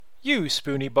You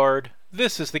spoony bard,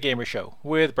 this is The Gamer Show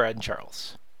with Brad and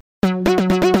Charles.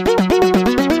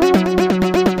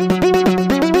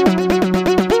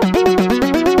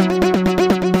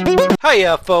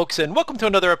 Hiya folks, and welcome to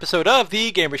another episode of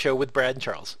The Gamer Show with Brad and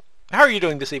Charles. How are you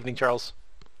doing this evening, Charles?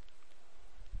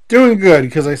 Doing good,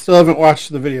 because I still haven't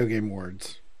watched the Video Game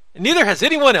Awards. Neither has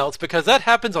anyone else, because that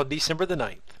happens on December the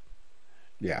 9th.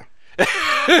 Yeah.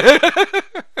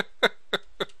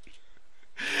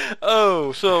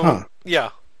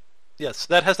 Yeah. Yes,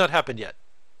 that has not happened yet.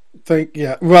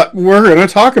 But we're going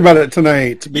to talk about it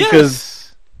tonight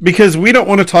because we don't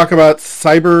want to talk about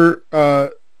Cyber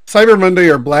Monday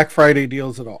or Black Friday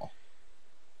deals at all.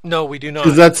 No, we do not.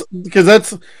 Because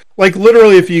that's like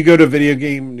literally if you go to video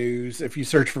game news, if you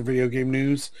search for video game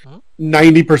news,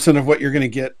 90% of what you're going to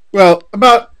get,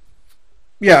 about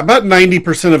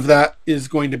 90% of that is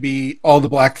going to be all the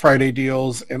Black Friday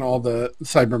deals and all the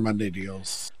Cyber Monday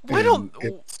deals.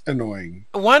 It's annoying.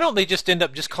 Why don't they just end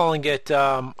up just calling it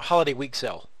Holiday Week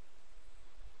Sale?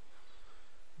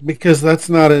 Because that's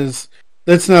not as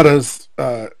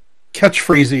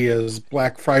catchphrasey as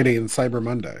Black Friday and Cyber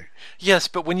Monday. Yes,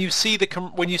 but when you see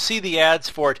the ads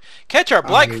for it, catch our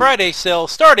Black Friday sale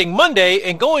starting Monday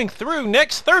and going through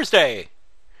next Thursday.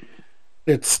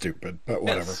 It's stupid, but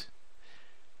whatever.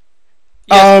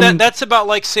 Yes, that's about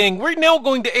like saying we're now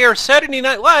going to air Saturday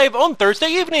Night Live on Thursday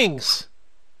evenings.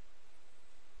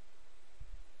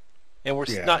 And we're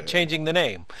not changing the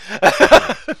name.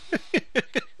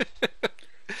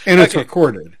 And it's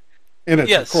recorded. And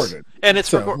it's recorded. And it's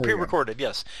pre-recorded,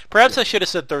 yes. Perhaps I should have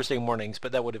said Thursday mornings,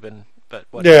 but that would have been... But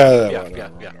whatever.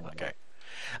 Okay.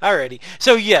 Alrighty.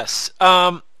 So yes,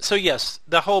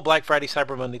 the whole Black Friday,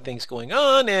 Cyber Monday thing's going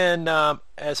on, and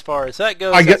as far as that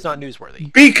goes, that's not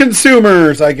newsworthy. Be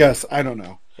consumers, I guess. I don't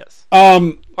know. Yes.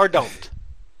 Or don't.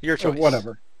 Your choice.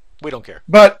 Whatever. We don't care.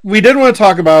 But we did want to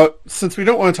talk about, since we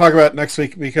don't want to talk about it next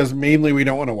week, because mainly we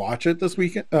don't want to watch it this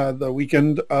weekend, the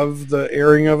weekend of the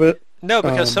airing of it. No,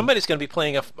 because somebody's going to be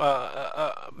playing a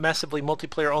massively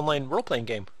multiplayer online role-playing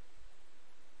game.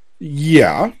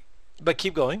 Yeah. But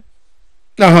keep going.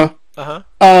 And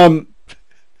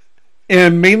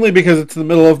mainly because it's in the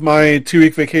middle of my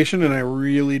 2-week vacation, and I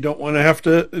really don't want to have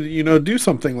to, do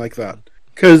something like that.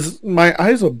 Because my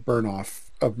eyes will burn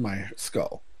off of my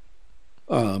skull.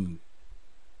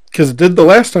 Because it did the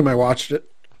last time I watched it.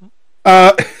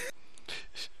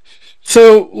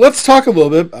 So let's talk a little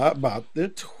bit about the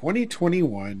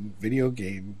 2021 Video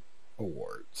Game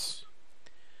Awards.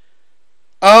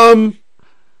 Well,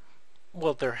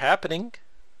 they're happening.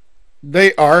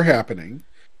 They are happening.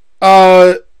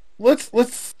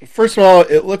 Let's first of all,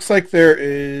 it looks like there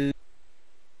is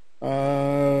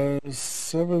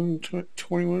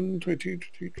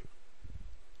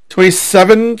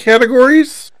 27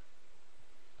 categories.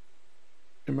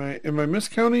 Am I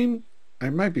miscounting? I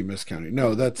might be miscounting.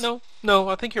 No, that's no.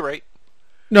 I think you're right.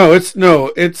 It's an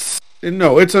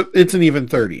even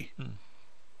 30.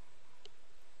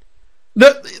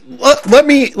 Let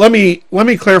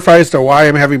me clarify as to why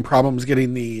I'm having problems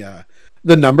getting the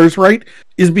numbers right.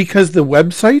 Is because the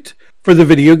website for the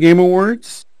Video Game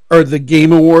Awards, or the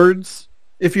Game Awards,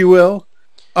 if you will,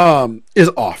 is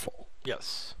awful.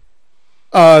 Yes.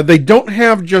 They don't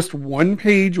have just one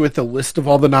page with a list of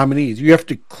all the nominees. You have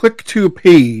to click to a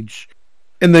page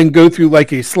and then go through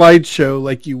like a slideshow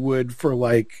like you would for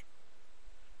like,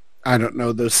 I don't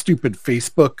know, those stupid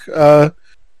Facebook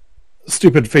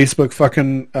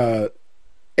fucking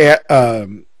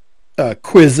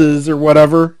quizzes or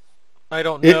whatever. I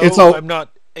don't know. I'm not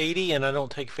 80 and I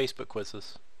don't take Facebook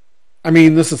quizzes. I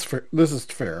mean, this is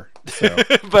fair. So.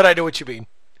 But I know what you mean.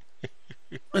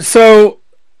 So,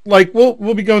 like,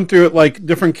 we'll be going through it, like,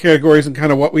 different categories and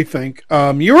kind of what we think.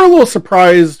 You were a little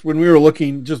surprised when we were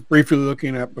just briefly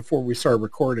looking at, before we started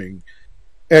recording,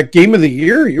 at Game of the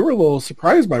Year. You were a little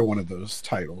surprised by one of those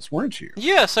titles, weren't you?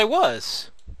 Yes, I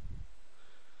was.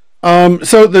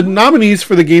 So the nominees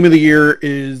for the Game of the Year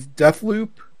is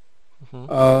Deathloop,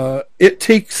 It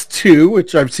Takes Two,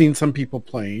 which I've seen some people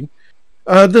playing,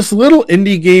 this little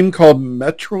indie game called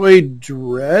Metroid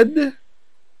Dread.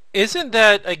 Isn't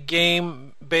that a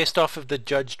game based off of the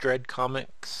Judge Dredd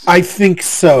comics? I think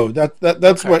so.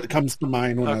 That's what comes to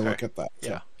mind when I look at that.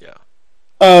 So. Yeah.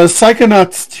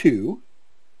 Psychonauts 2.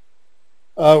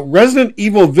 Resident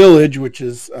Evil Village, which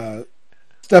is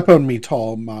Step on Me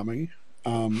Tall Mommy.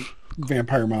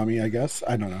 Vampire Mommy, I guess.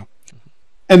 I don't know.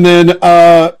 And then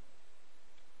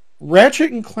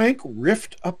Ratchet and Clank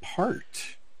Rift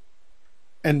Apart.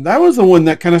 And that was the one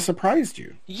that kind of surprised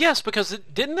you. Yes, because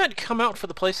didn't that come out for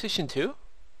the PlayStation 2?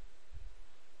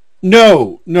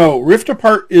 No, Rift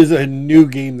Apart is a new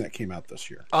game that came out this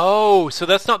year. Oh, so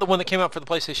that's not the one that came out for the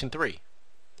PlayStation 3?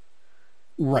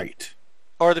 Right.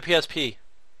 Or the PSP?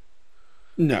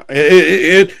 No,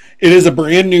 it is a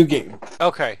brand new game.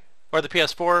 Okay. Or the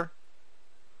PS4?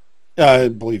 I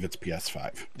believe it's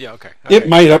PS5. Yeah, okay. It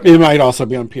might also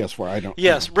be on PS4. I don't.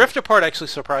 Yes, know. Rift Apart actually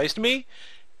surprised me.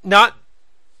 Not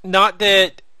for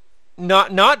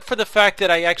the fact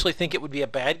that I actually think it would be a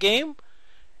bad game.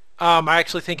 I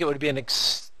actually think it would be an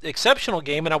exceptional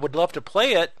game, and I would love to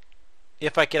play it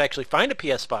if I could actually find a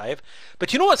PS5.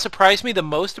 But you know what surprised me the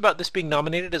most about this being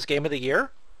nominated as Game of the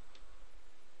Year?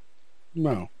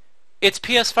 No. It's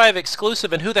PS5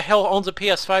 exclusive, and who the hell owns a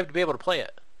PS5 to be able to play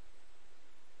it?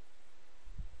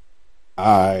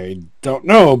 I don't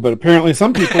know, but apparently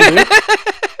some people do.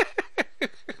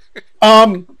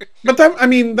 But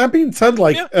that being said,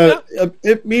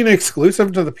 it being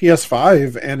exclusive to the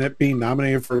PS5 and it being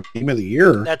nominated for Game of the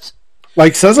Year, that's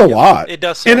says a lot. It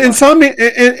does. And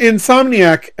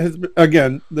Insomniac has,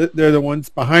 again, they're the ones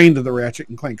behind the Ratchet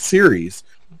and Clank series,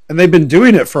 and they've been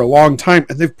doing it for a long time,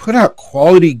 and they've put out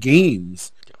quality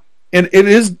games, and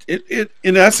it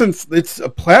in essence it's a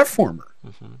platformer,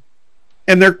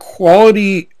 and they're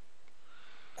quality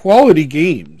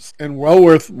games and well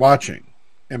worth watching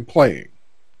and playing.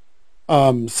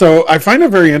 So I find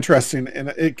it very interesting, and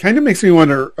it kind of makes me want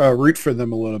to root for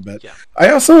them a little bit. Yeah. I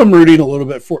also am rooting a little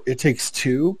bit for It Takes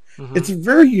Two. It's a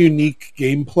very unique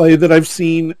gameplay that I've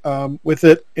seen with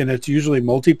it, and it's usually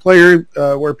multiplayer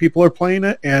where people are playing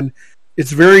it, and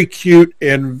it's very cute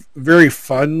and very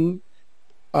fun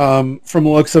from the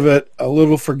looks of it, a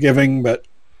little forgiving, but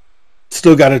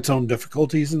still got its own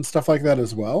difficulties and stuff like that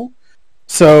as well.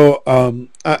 So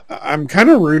I'm kind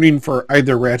of rooting for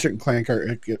either Ratchet and Clank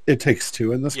or It Takes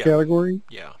Two in this category.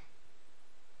 Yeah.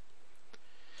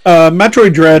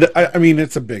 Metroid Dread. I mean,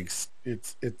 it's a big.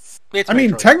 It's. I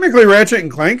mean, Metroid. Technically, Ratchet and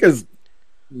Clank has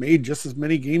made just as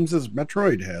many games as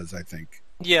Metroid has. I think.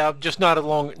 Yeah, just not as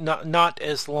long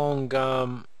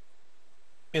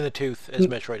in the tooth as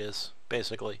Metroid is,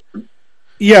 basically.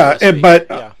 Yeah,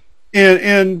 but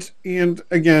and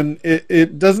again,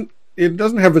 it doesn't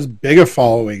have as big a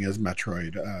following as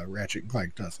Metroid. Ratchet and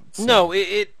Clank doesn't. So. No,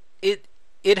 it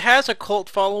has a cult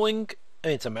following. I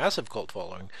mean, it's a massive cult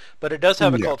following, but it does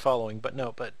have a cult following. But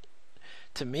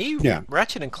to me,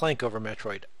 Ratchet and Clank over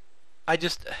Metroid.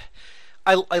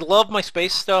 I love my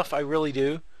space stuff. I really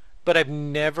do, but I've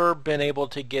never been able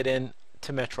to get into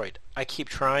Metroid. I keep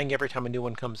trying every time a new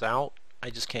one comes out. I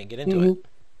just can't get into it.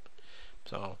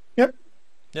 So. Yep.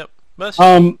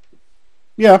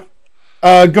 Yeah.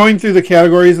 Going through the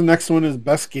categories, the next one is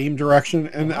Best Game Direction,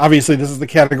 and obviously this is the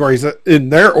categories that, in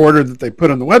their order that they put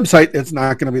on the website. It's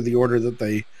not going to be the order that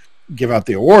they give out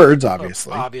the awards,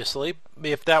 obviously. Obviously.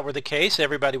 If that were the case,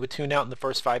 everybody would tune out in the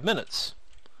first 5 minutes.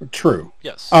 True.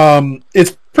 Yes.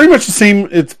 It's pretty much the same.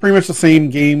 It's pretty much the same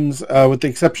games, with the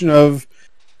exception of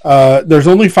there's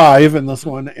only 5 in this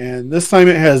one, and this time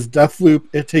it has Deathloop,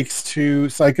 It Takes Two,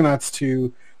 Psychonauts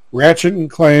 2, Ratchet and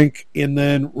Clank, and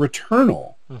then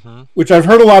Returnal, which I've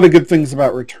heard a lot of good things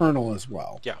about Returnal as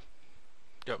well. Yeah.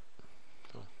 Yep.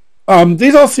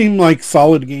 These all seem like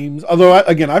solid games, although,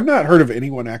 again, I've not heard of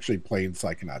anyone actually playing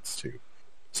Psychonauts 2.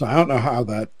 So I don't know how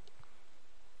that...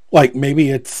 Like,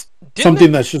 maybe it's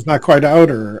something that's just not quite out,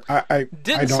 or I don't know.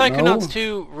 Didn't Psychonauts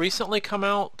 2 recently come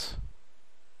out?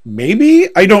 Maybe?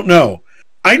 I don't know.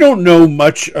 I don't know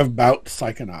much about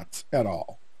Psychonauts at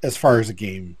all, as far as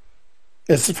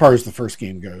the first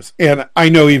game goes. And I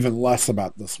know even less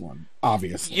about this one,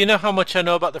 obviously. You know how much I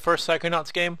know about the first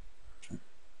Psychonauts game?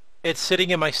 It's sitting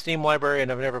in my Steam library, and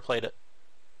I've never played it.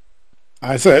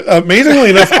 I said, amazingly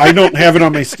enough, I don't have it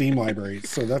on my Steam library,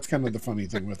 so that's kind of the funny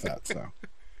thing with that. So,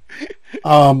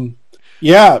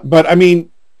 yeah, but I mean,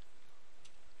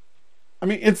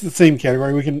 it's the same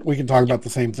category. We can talk about the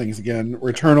same things again.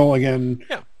 Returnal again.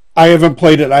 Yeah. I haven't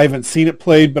played it. I haven't seen it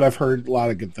played, but I've heard a lot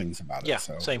of good things about it. Yeah,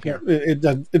 so same here. It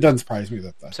doesn't surprise me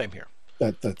that same here.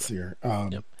 That's here.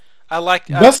 Yep. I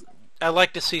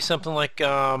like to see something like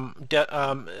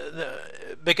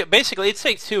basically It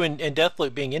Takes Two and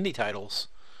Deathloop being indie titles.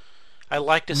 I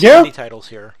like to see indie titles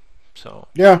here. So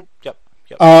yeah. Yep.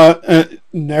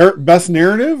 Best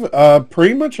narrative,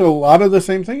 pretty much a lot of the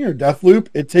same thing here. Deathloop,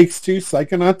 It Takes Two,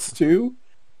 Psychonauts 2.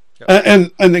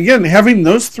 Yep. And again, having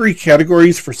those 3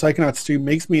 categories for Psychonauts 2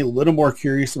 makes me a little more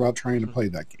curious about trying to play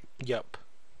that game. Yep.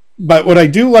 But what I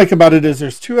do like about it is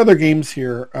there's 2 other games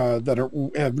here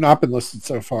that have not been listed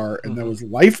so far, and that was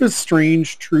Life is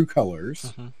Strange: True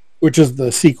Colors, which is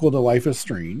the sequel to Life is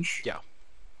Strange. Yeah.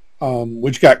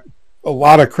 Which got a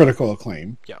lot of critical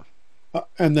acclaim. Yeah.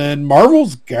 And then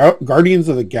Marvel's Guardians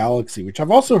of the Galaxy, which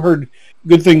I've also heard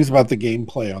good things about the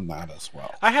gameplay on that as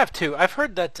well. I have too. I've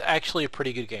heard that's actually a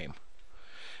pretty good game.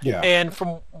 Yeah. And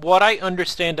from what I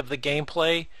understand of the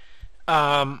gameplay,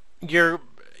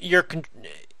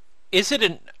 is it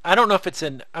an? I don't know if it's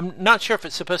an. I'm not sure if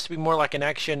it's supposed to be more like an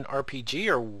action RPG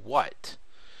or what,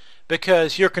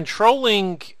 because you're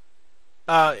controlling,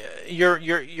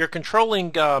 you're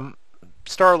controlling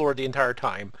Star-Lord the entire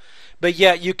time, but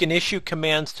yet you can issue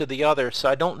commands to the others. So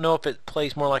I don't know if it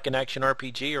plays more like an action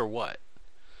RPG or what.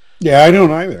 Yeah, I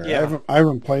don't either. Yeah. I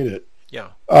haven't played it. Yeah.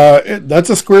 That's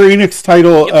a Square Enix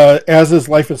title, yep. As is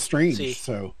Life is Strange.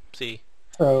 See.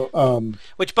 So,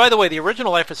 which, by the way, the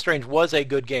original Life is Strange was a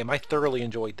good game. I thoroughly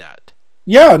enjoyed that.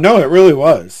 Yeah, no, it really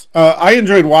was. I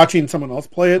enjoyed watching someone else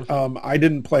play it. I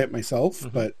didn't play it myself,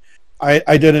 but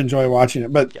I did enjoy watching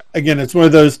it. But again, it's one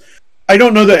of those. I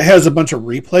don't know that it has a bunch of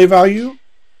replay value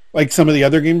like some of the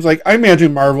other games. Like I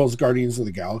imagine Marvel's Guardians of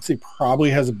the Galaxy probably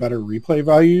has a better replay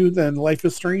value than Life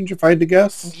is Strange, if I had to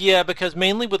guess. Yeah, because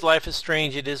mainly with Life is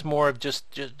Strange, it is more of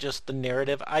just the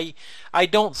narrative. I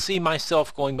don't see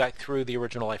myself going back through the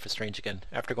original Life is Strange again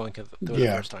after going through it the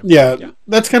first time. Yeah,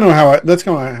 that's kind of how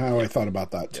I thought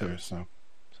about that too. So.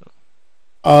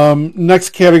 Next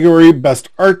category, Best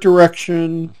Art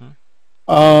Direction.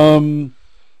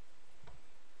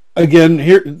 Again,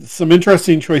 here some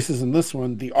interesting choices in this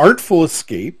one. The Artful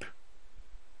Escape,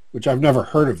 which I've never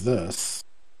heard of this.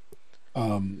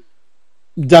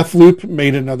 Deathloop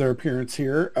made another appearance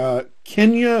here.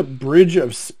 Kenya Bridge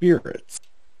of Spirits.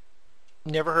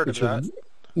 Never heard of that.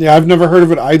 Yeah, I've never heard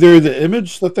of it either. The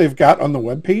image that they've got on the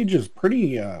webpage is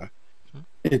pretty...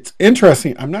 it's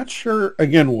interesting. I'm not sure,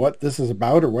 again, what this is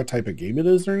about or what type of game it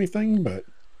is or anything, but...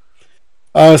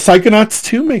 Psychonauts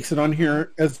 2 makes it on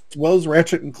here, as well as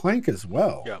Ratchet and Clank as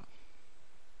well. Yeah.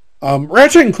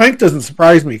 Ratchet and Clank doesn't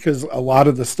surprise me because a lot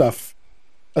of the stuff,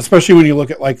 especially when you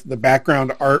look at like the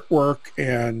background artwork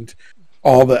and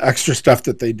all the extra stuff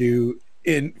that they do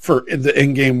in the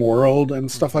in-game world and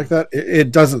stuff like that,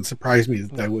 it doesn't surprise me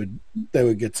that they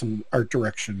would get some art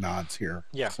direction nods here.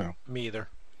 Yeah, so. Me either.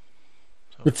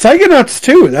 So. But Psychonauts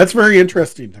 2, that's very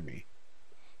interesting to me.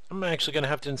 I'm actually going to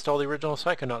have to install the original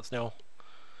Psychonauts now.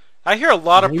 I hear a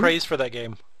lot of praise for that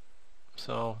game.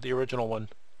 So, the original one.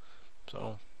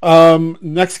 So.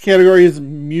 Next category is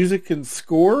music and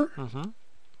score.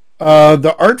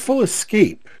 The Artful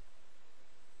Escape.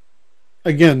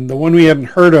 Again, the one we hadn't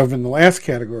heard of in the last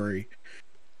category.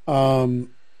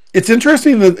 It's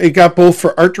interesting that it got both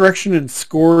for art direction and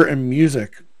score and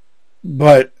music,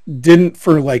 but didn't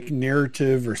for like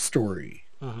narrative or story.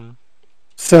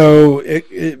 So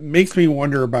it makes me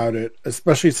wonder about it,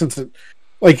 especially since it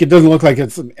doesn't look like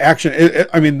it's an action.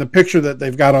 I mean, the picture that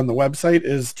they've got on the website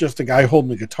is just a guy holding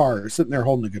a guitar, sitting there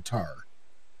holding a guitar.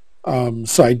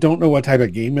 So I don't know what type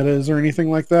of game it is or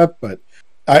anything like that, but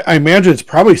I imagine it's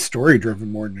probably story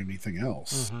driven more than anything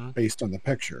else based on the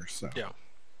picture. So yeah.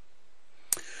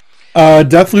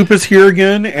 Deathloop is here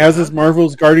again, as is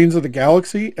Marvel's Guardians of the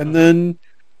Galaxy, and then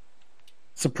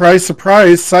surprise,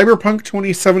 surprise, Cyberpunk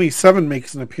 2077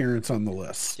 makes an appearance on the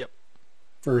list. Yep.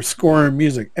 For score and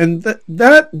music, and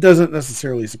that doesn't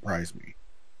necessarily surprise me.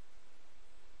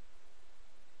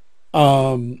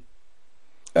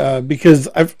 Because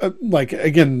I've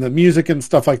again, the music and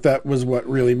stuff like that was what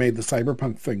really made the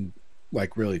Cyberpunk thing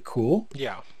really cool.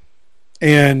 Yeah.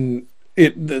 And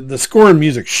the score and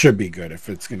music should be good if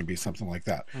it's going to be something like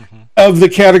that. Of the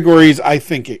categories, I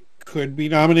think it could be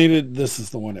nominated. This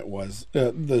is the one it was.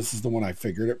 This is the one I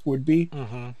figured it would be.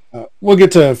 We'll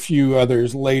get to a few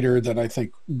others later that I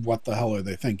think, what the hell are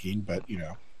they thinking? But,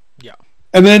 Yeah.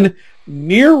 And then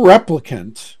Near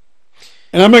Replicant,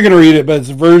 and I'm not going to read it, but it's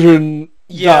version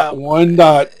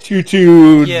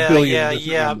 1.22 billion.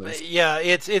 Yeah.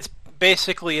 It's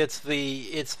basically it's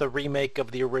the remake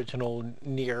of the original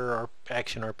Nier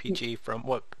action RPG from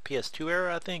PS2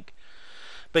 era, I think.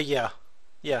 But yeah,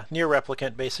 Near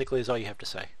Replicant basically is all you have to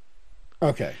say.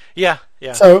 Okay. Yeah.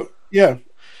 So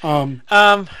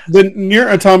the Nier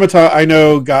Automata I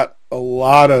know got a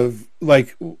lot of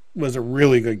was a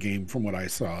really good game from what I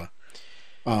saw.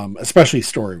 Especially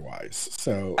story wise.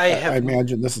 So I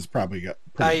imagine this is probably got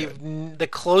pretty good. The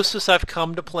closest I've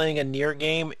come to playing a Nier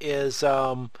game is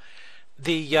the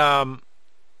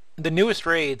newest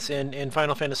raids in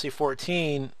Final Fantasy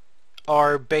XIV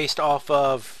are based off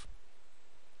of,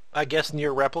 I guess,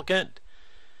 Nier Replicant.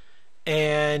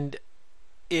 And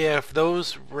if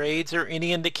those raids are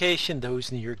any indication,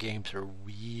 those Nier games are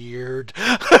weird.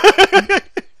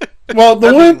 Well,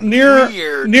 the one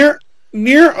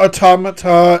Nier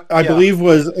Automata, I believe,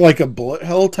 was like a bullet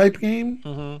hell type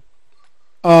game.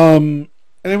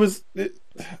 and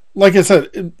like I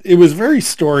said, it was very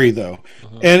story though,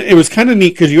 and it was kind of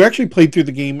neat because you actually played through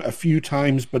the game a few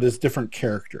times, but as different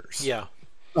characters. Yeah.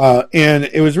 And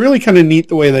it was really kind of neat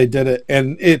the way they did it,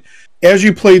 and as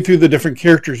you played through the different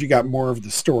characters, you got more of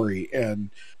the story and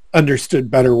understood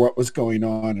better what was going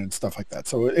on and stuff like that.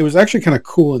 So it was actually kind of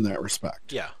cool in that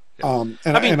respect. Yeah. And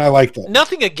I liked it.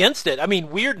 Nothing against it. I mean,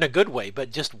 weird in a good way,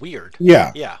 but just weird.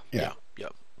 Yeah. Yeah.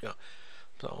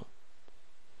 So.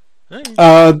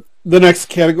 The next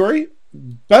category,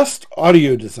 best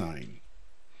audio design.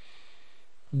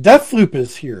 Deathloop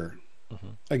is here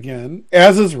again,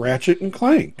 as is Ratchet and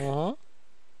Clank.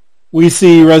 We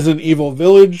see Resident Evil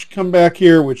Village come back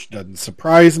here, which doesn't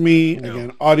surprise me. No.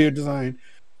 Again, audio design.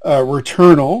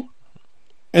 Returnal.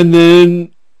 And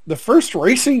then the first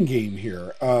racing game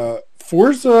here,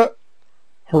 Forza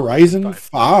Horizon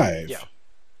 5. Yeah.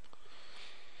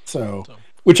 So,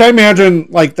 which I imagine,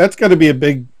 like, that's got to be a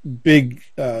big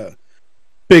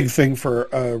thing for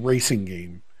a racing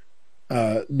game.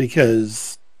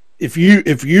 Because if you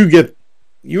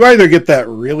either get that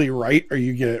really right or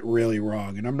you get it really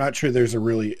wrong. And I'm not sure there's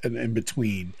an in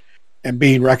between. And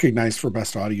being recognized for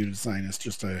best audio design is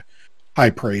just a high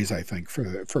praise, I think,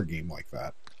 for a game like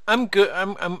that. I'm good.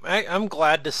 I'm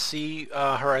glad to see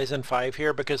Horizon 5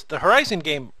 here because the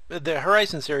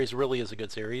Horizon series really is a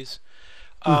good series.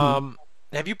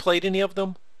 Have you played any of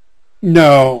them?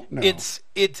 No. It's.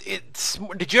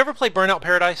 Did you ever play Burnout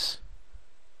Paradise?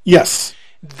 Yes.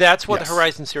 That's what the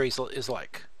Horizon series is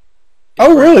like.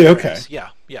 Oh, really? Okay. Yeah.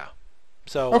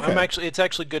 So it's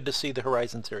actually good to see the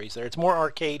Horizon series there. It's more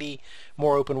arcadey,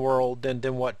 more open world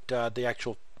than what the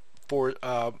actual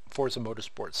Forza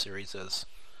Motorsports series is.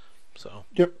 So.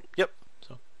 Yep.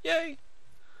 So yay.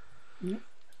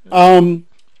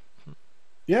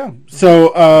 Yeah.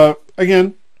 So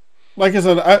again, like I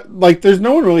said, there's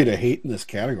no one really to hate in this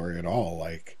category at all.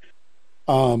 Like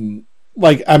I'm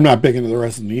not big into the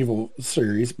Resident Evil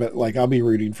series, but like I'll be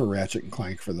rooting for Ratchet and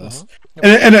Clank for this.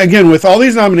 And again, with all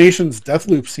these nominations,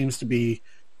 Deathloop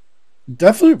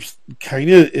kind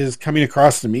of is coming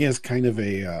across to me as kind of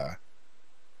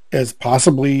as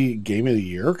possibly game of the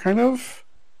year, kind of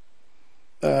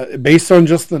based on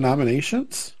just the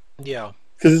nominations. Yeah,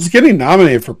 because it's getting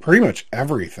nominated for pretty much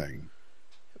everything,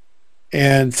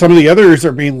 and some of the others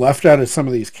are being left out of some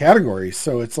of these categories.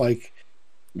 So it's like,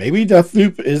 maybe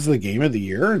Deathloop is the game of the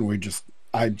year, and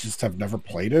I just have never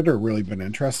played it or really been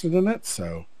interested in it.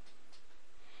 So,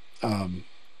 I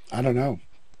don't know.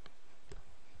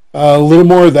 A little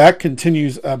more of that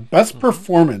continues. Best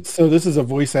performance. So this is a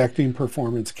voice acting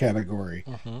performance category,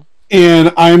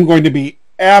 and I'm going to be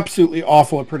absolutely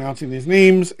awful at pronouncing these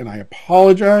names, and I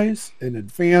apologize in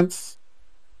advance.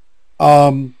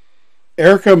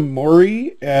 Erica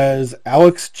Mori as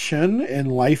Alex Chen in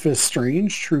Life is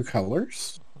Strange: True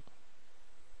Colors.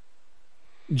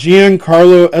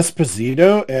 Giancarlo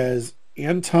Esposito as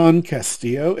Anton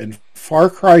Castillo in Far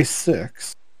Cry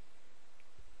 6.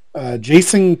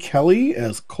 Jason Kelly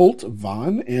as Colt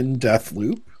Vaughn in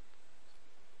Deathloop.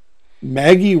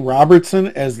 Maggie Robertson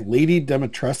as Lady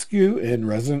Dimitrescu in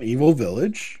Resident Evil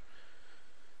Village.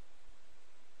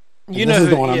 You know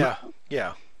who,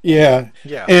 yeah.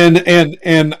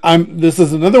 And this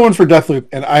is another one for Deathloop,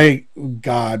 and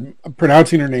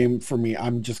pronouncing her name for me,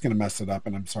 I'm just gonna mess it up,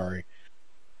 and I'm sorry.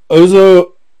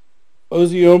 Ozioma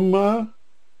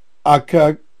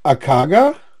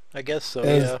Akaga? I guess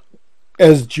so,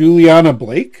 as Juliana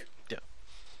Blake. Yeah.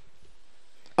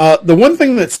 The one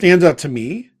thing that stands out to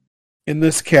me in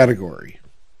this category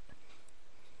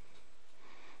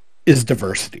is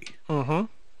diversity. Mm-hmm.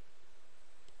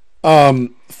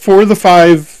 4 of the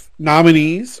 5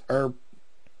 nominees are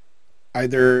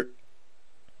either,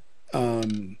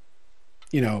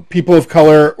 people of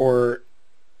color or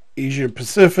Asia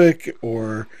Pacific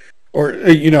or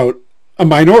a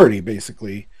minority,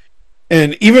 basically.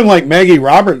 And even like Maggie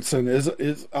Robertson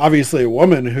is obviously a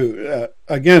woman who,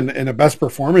 again, in a best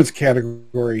performance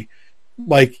category,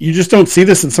 like you just don't see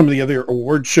this in some of the other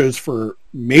award shows for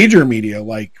major media,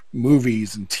 like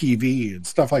movies and TV and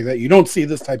stuff like that. You don't see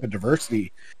this type of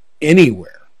diversity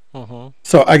anywhere. Mm-hmm.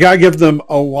 So I gotta give them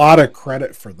a lot of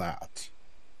credit for that.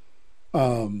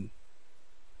 And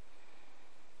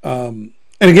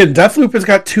again, Deathloop has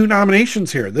got 2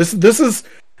 nominations here. This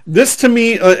to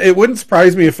me, it wouldn't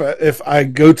surprise me if I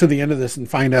go to the end of this and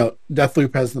find out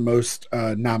Deathloop has the most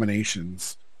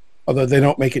nominations. Although they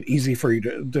don't make it easy for you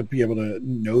to be able to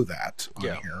know that on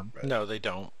here. But. No, they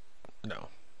don't. No.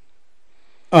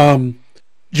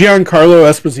 Giancarlo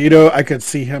Esposito, I could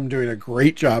see him doing a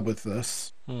great job with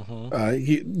this.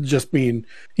 He's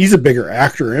a bigger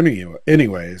actor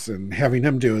anyways, and having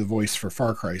him do a voice for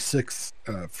Far Cry 6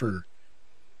 for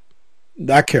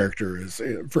that character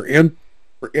for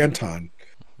Anton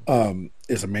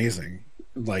is amazing.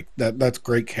 Like that's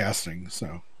great casting.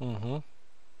 So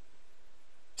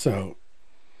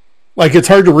like it's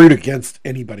hard to root against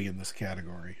anybody in this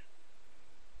category.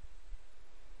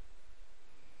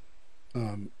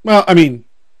 Well, I mean,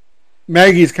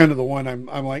 Maggie's kind of the one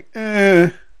I'm like,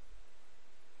 her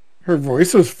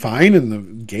voice was fine in the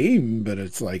game, but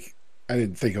it's like I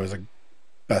didn't think it was a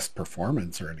best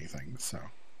performance or anything. So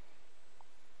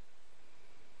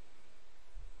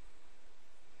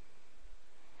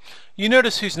you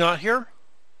notice who's not here?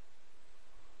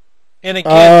 And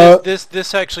again,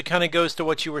 this actually kind of goes to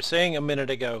what you were saying a minute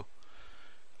ago.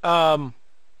 Keanu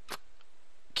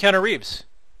Reeves.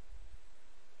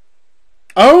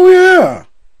 Oh yeah.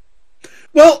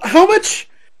 Well, how much?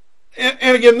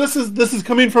 And again, this is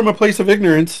coming from a place of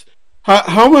ignorance.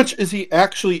 How much is he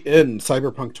actually in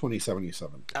Cyberpunk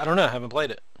 2077? I don't know. I haven't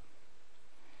played it.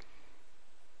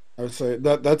 I would say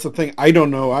that's the thing. I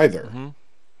don't know either.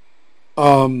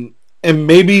 And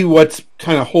maybe what's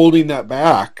kind of holding that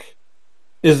back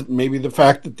is maybe the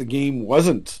fact that the game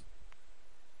wasn't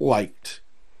liked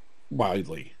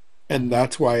widely, and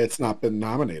that's why it's not been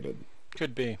nominated.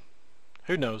 Could be.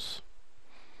 Who knows?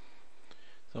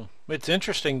 So it's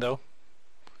interesting, though.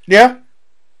 Yeah.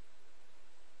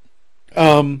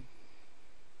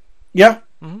 Yeah.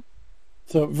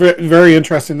 So very, very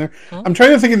interesting there. I'm trying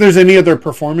to think if there's any other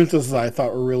performances that I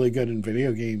thought were really good in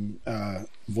video game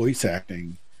voice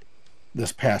acting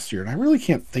this past year, and I really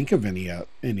can't think of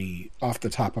any off the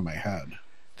top of my head.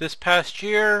 This past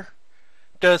year,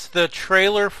 does the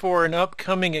trailer for an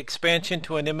upcoming expansion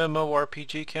to an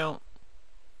MMORPG count?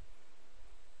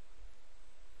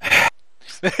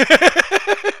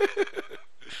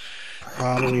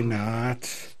 Probably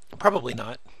not. Probably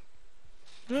not.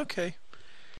 Okay.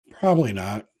 Probably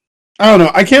not. I don't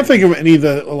know. I can't think of any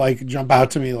that like jump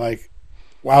out to me like,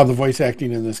 wow, the voice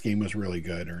acting in this game was really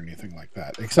good or anything like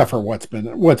that, except for what's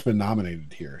been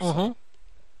nominated here. So.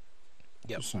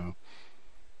 Yep. So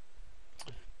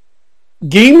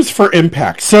games for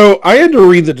impact. So I had to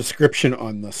read the description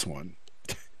on this one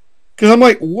because I'm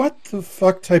like, what the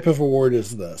fuck type of award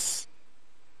is this?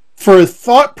 For a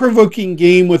thought-provoking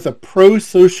game with a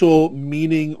pro-social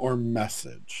meaning or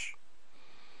message.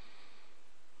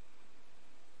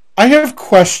 I have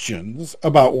questions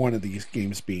about one of these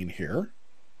games being here.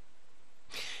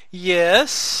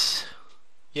 Yes.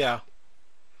 Yeah.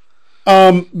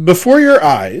 Before Your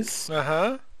Eyes.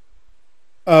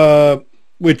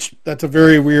 Which that's a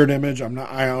very weird image.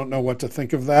 I don't know what to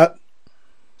think of that.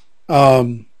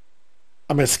 I'm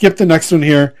going to skip the next one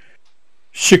here.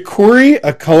 Shikori,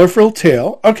 A Colorful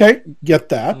Tale. Okay, get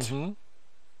that.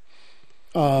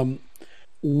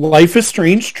 Life is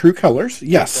Strange, True Colors.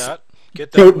 Yes.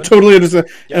 Get that. Totally understand.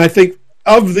 Yep. And I think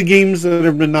of the games that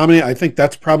have been nominated, I think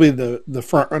that's probably the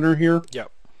front runner here. Yep.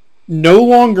 No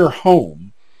Longer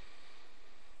Home.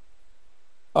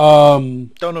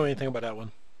 Don't know anything about that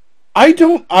one. I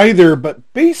don't either,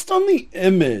 but based on the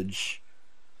image,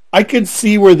 I could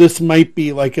see where this might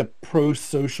be like a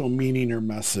pro-social meaning or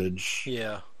message.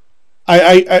 Yeah.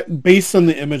 I based on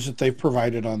the image that they've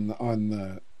provided on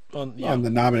the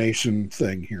nomination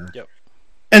thing here. Yep.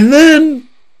 And then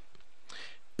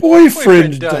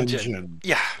Boyfriend Dungeon.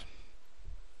 Yeah.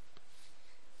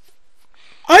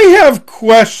 I have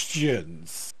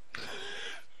questions.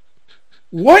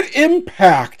 What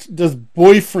impact does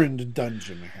Boyfriend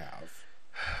Dungeon have?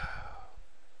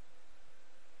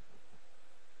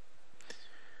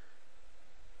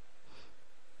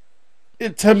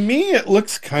 To me, it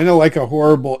looks kind of like a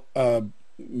horrible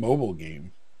mobile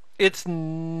game. It's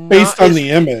not, based on the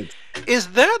image. Is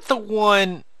that the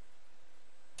one?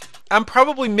 I'm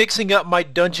probably mixing up my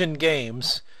dungeon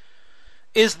games.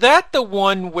 Is that the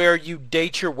one where you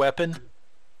date your weapon?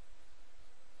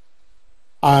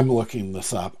 I'm looking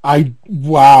this up.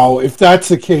 Wow, if that's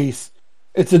the case,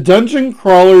 it's a dungeon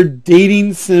crawler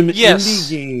dating sim indie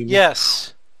game.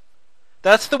 Yes.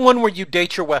 That's the one where you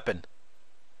date your weapon.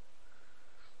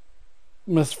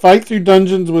 Must fight through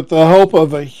dungeons with the help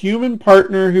of a human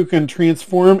partner who can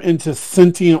transform into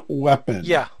sentient weapon.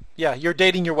 Yeah, you're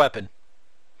dating your weapon.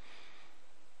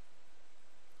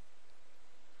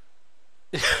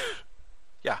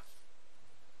 Yeah.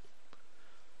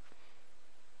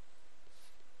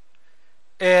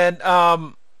 And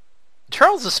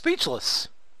Charles is speechless.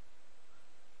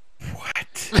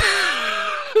 What?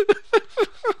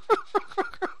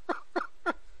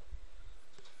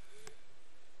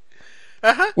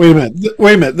 Uh-huh. Wait a minute.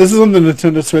 Wait a minute. This is on the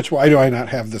Nintendo Switch. Why do I not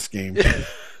have this game?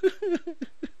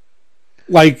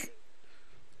 Like,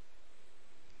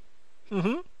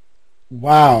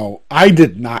 wow. I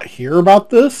did not hear about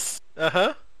this.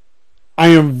 Uh-huh. I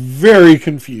am very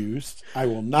confused. I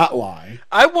will not lie.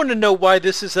 I want to know why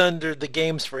this is under the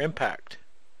Games for Impact.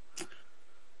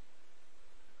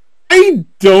 I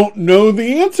don't know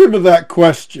the answer to that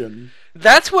question.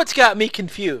 That's what's got me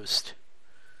confused.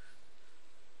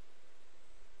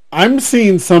 I'm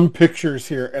seeing some pictures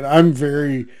here, and I'm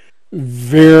very,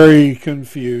 very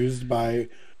confused by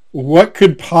what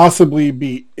could possibly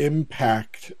be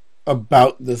impact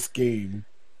about this game.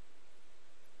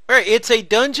 All right, it's a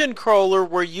dungeon crawler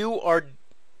where you're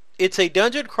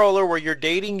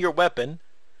dating your weapon.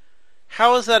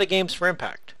 How is that a Games for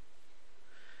Impact?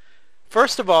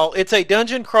 First of all, it's a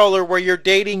dungeon crawler where you're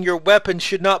dating your weapon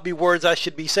should not be words I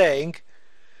should be saying.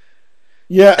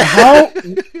 Yeah, how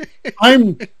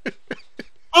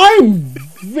I'm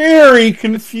very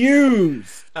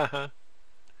confused. Uh-huh.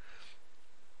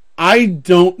 I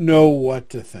don't know what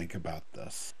to think about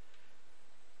this.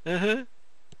 Uh-huh.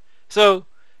 So,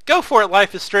 go for it,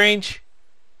 Life is Strange.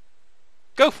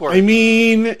 Go for it. I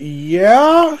mean,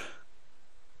 yeah.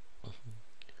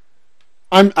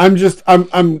 I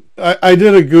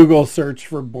did a Google search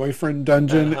for boyfriend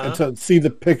dungeon and to see the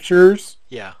pictures.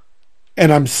 Yeah.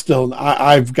 And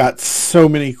I've got so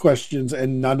many questions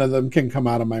and none of them can come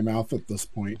out of my mouth at this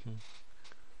point.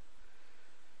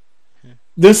 Mm-hmm.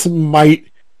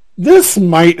 This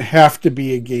might have to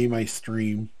be a game I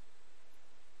stream.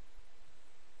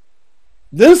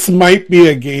 This might be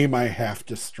a game I have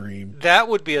to stream. That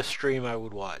would be a stream I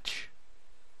would watch.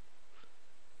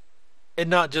 And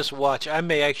not just watch. I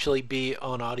may actually be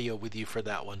on audio with you for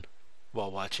that one while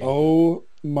watching. Oh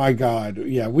my god.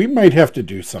 Yeah, we might have to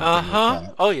do something with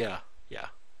that. Oh yeah. Yeah.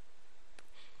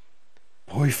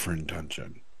 Boyfriend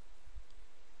dungeon.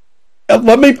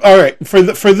 Alright, for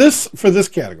this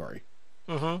category.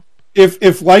 Mm-hmm.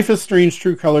 If Life is Strange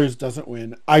True Colors doesn't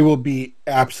win, I will be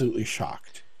absolutely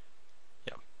shocked.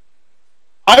 Yeah.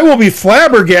 I will be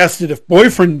flabbergasted if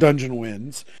Boyfriend Dungeon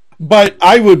wins. But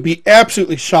I would be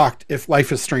absolutely shocked if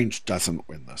Life is Strange doesn't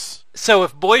win this. So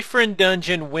if Boyfriend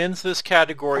Dungeon wins this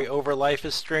category over Life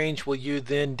is Strange, will you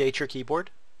then date your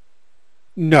keyboard?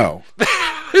 No.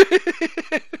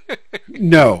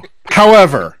 No.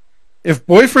 However, if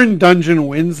Boyfriend Dungeon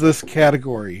wins this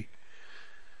category,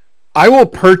 I will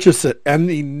purchase it, and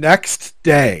the next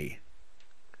day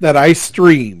that I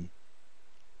stream,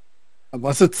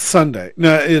 unless it's Sunday.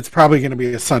 No, it's probably going to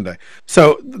be a Sunday.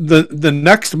 So the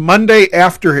next Monday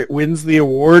after it wins the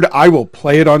award, I will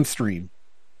play it on stream.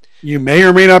 You may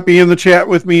or may not be in the chat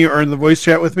with me or in the voice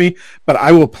chat with me, but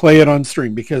I will play it on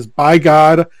stream because, by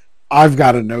God, I've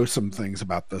got to know some things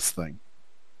about this thing.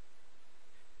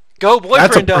 Go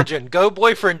Boyfriend Dungeon. Go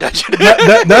Boyfriend Dungeon.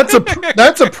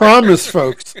 That's a promise,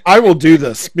 folks. I will do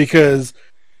this because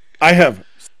I have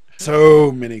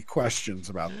so many questions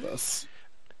about this.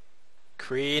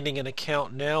 Creating an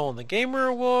account now on the Gamer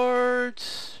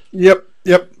Awards. Yep.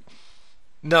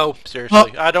 No,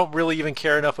 seriously. I don't really even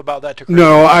care enough about that to create.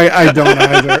 No, I don't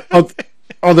either.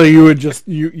 Although you would just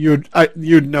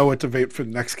you'd know what to vote for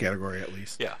the next category at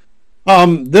least. Yeah.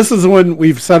 This is when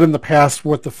we've said in the past,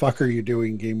 what the fuck are you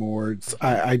doing, Game Awards?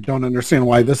 I don't understand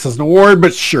why this is an award,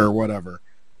 but sure, whatever.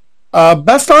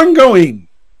 Best ongoing.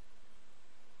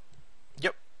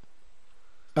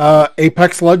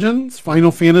 Apex Legends, Final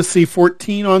Fantasy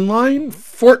XIV Online,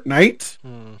 Fortnite,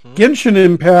 Genshin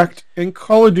Impact, and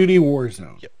Call of Duty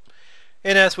Warzone. Yep.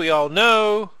 And as we all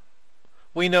know,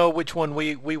 we know which one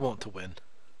we want to win.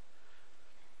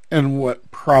 And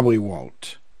what probably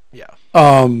won't. Yeah.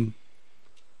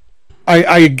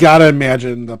 I gotta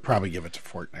imagine they'll probably give it to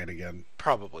Fortnite again.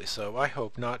 Probably so. I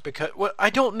hope not. Because I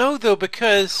don't know, though,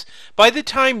 because by the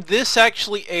time this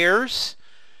actually airs...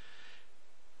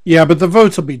 Yeah, but the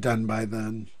votes will be done by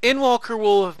then. Endwalker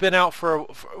will have been out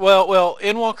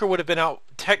Endwalker would have been out,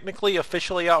 technically,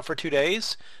 officially out for 2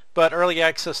 days, but early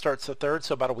access starts the 3rd,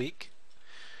 so about a week.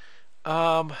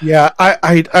 Yeah,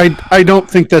 I don't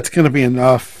think that's going to be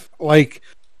enough. Like,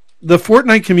 the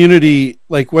Fortnite community,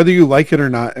 like, whether you like it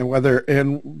or not,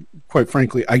 and quite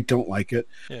frankly, I don't like it,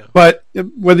 but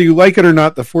whether you like it or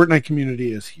not, the Fortnite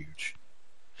community is huge.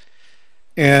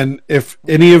 And if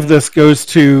any of this goes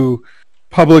to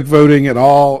public voting at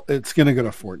all, it's going to go to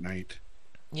Fortnite.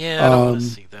 Yeah, I don't want to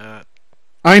see that.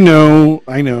 I know.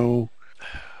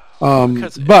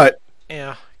 But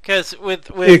yeah, because with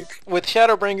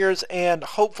Shadowbringers and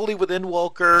hopefully with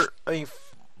Endwalker, I mean,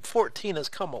 14 has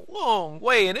come a long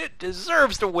way, and it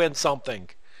deserves to win something.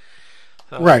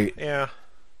 Right. Yeah.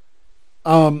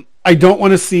 I don't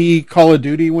want to see Call of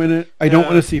Duty win it. I don't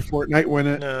want to see Fortnite win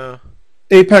it. No.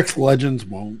 Apex Legends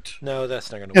won't. No,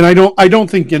 that's not going to win. And I don't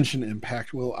think Genshin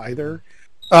Impact will either.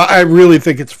 I really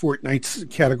think it's Fortnite's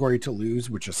category to lose,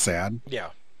 which is sad.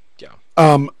 Yeah.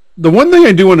 Yeah. The one thing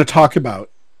I do want to talk about,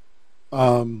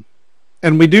 and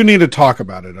we do need to talk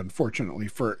about it, unfortunately,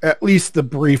 for at least the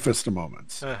briefest of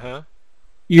moments. Uh-huh.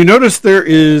 You notice there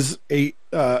is a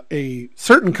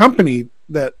certain company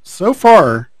that so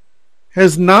far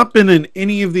has not been in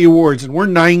any of the awards, and we're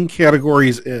 9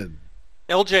 categories in.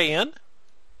 LJN?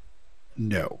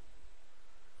 No.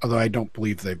 Although I don't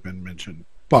believe they've been mentioned.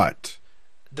 But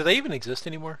do they even exist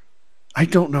anymore? I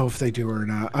don't know if they do or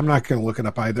not. I'm not going to look it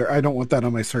up either. I don't want that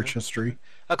on my search history.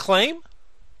 Acclaim?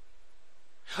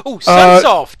 Oh,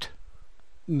 Sunsoft.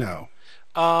 No.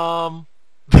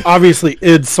 Obviously,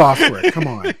 id Software. Come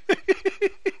on.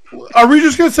 Are we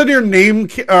just going to sit here and name?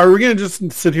 Are we going to just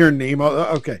sit here and name?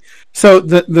 Okay. So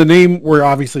the name we're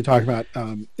obviously talking about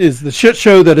is the shit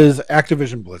show that is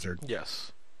Activision Blizzard.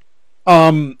 Yes.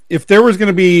 If there was going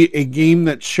to be a game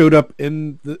that showed up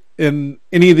in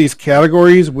any of these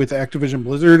categories with Activision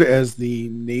Blizzard as the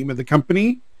name of the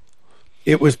company,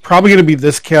 it was probably going to be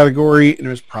this category, and it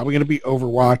was probably going to be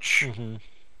Overwatch. Mm-hmm.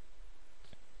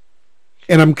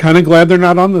 And I'm kind of glad they're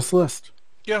not on this list.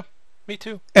 Yeah, me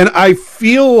too. And I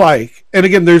feel like, and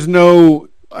again, there's no,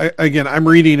 I'm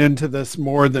reading into this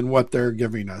more than what they're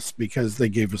giving us because they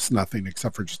gave us nothing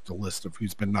except for just a list of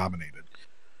who's been nominated.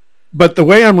 But the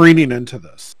way I'm reading into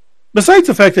this, besides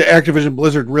the fact that Activision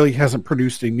Blizzard really hasn't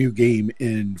produced a new game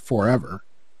in forever.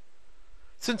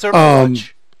 Since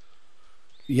Overwatch.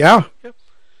 Yeah. Yep.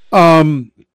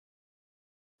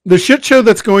 The shit show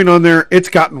that's going on there, it's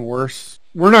gotten worse.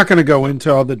 We're not going to go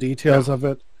into all the details of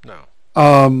it. No.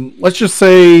 Let's just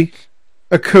say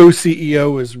a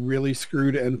co-CEO is really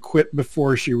screwed and quit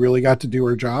before she really got to do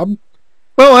her job.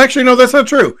 Well, actually, no, that's not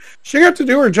true. She got to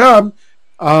do her job.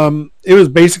 It was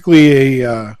basically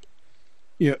a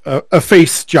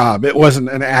face job. It wasn't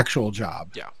an actual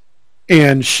job. Yeah.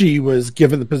 And she was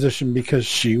given the position because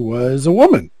she was a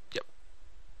woman. Yep.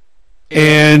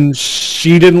 And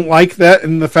she didn't like that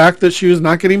and the fact that she was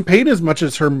not getting paid as much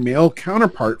as her male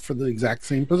counterpart for the exact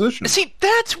same position. See,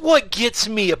 that's what gets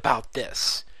me about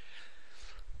this.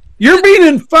 You're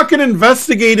being fucking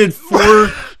investigated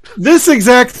for this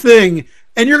exact thing,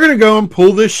 and you're going to go and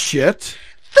pull this shit.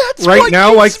 That's right what now,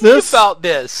 gets like me this about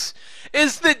this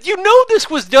is that this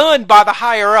was done by the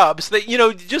higher ups. That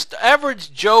just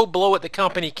average Joe Blow at the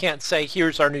company can't say,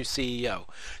 "Here's our new CEO."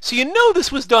 So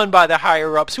this was done by the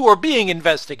higher ups who are being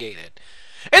investigated,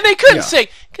 and they couldn't say,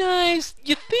 "Guys,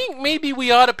 you think maybe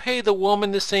we ought to pay the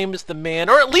woman the same as the man,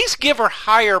 or at least give her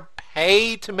higher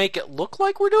pay to make it look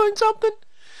like we're doing something?"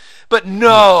 But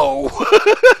no.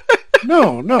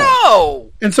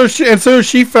 No. And so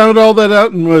she found all that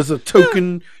out and was a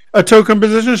token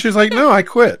position. She's like, no, I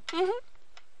quit. Mm-hmm.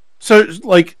 So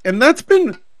and that's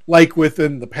been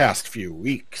within the past few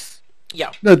weeks.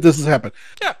 Yeah. That this has happened.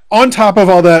 Yeah. On top of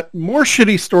all that, more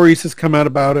shitty stories has come out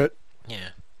about it. Yeah.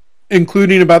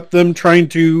 Including about them trying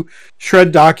to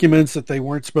shred documents that they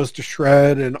weren't supposed to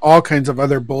shred and all kinds of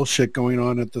other bullshit going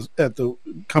on at the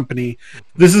company.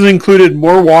 This has included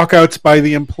more walkouts by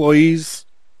the employees,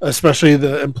 especially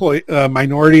the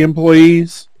minority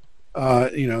employees,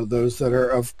 those that are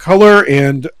of color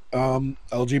and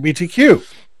LGBTQ.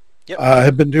 Yep.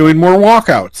 Have been doing more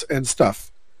walkouts and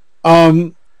stuff.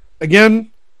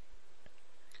 Again,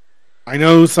 I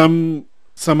know some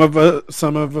of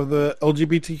the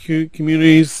LGBTQ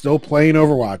communities still playing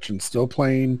Overwatch and still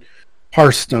playing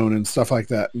Hearthstone and stuff like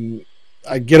that. And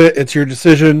I get it; it's your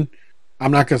decision.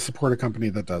 I'm not going to support a company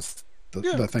that does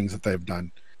the things that they've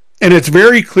done. And it's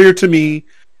very clear to me,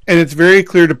 and it's very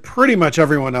clear to pretty much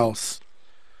everyone else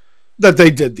that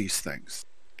they did these things,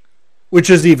 which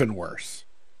is even worse.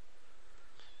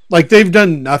 They've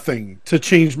done nothing to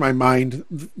change my mind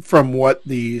from what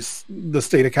the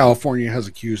state of California has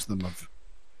accused them of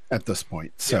at this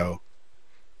point. So,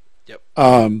 yep.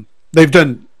 They've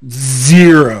done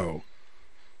zero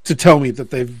to tell me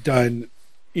that they've done,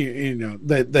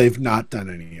 that they've not done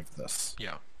any of this.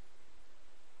 Yeah.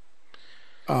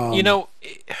 I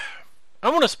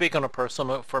want to speak on a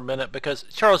personal note for a minute because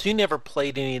Charles, you never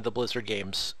played any of the Blizzard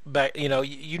games back.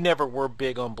 You never were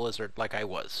big on Blizzard like I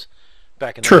was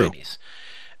back in the 90s.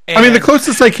 And, I mean, the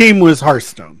closest I came was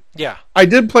Hearthstone. Yeah. I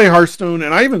did play Hearthstone,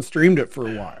 and I even streamed it for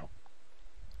a while.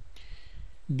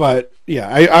 But, yeah,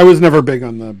 I was never big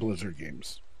on the Blizzard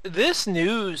games. This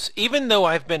news, even though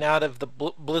I've been out of the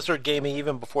Blizzard gaming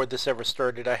even before this ever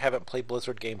started, I haven't played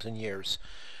Blizzard games in years.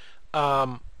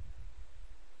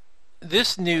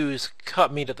 This news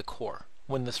cut me to the core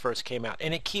when this first came out,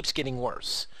 and it keeps getting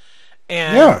worse.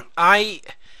 And I've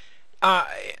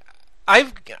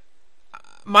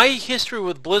my history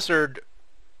with Blizzard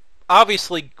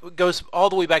obviously goes all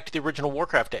the way back to the original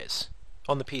Warcraft days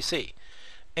on the PC,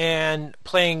 and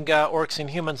playing Orcs and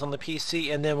Humans on the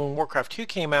PC. And then when Warcraft 2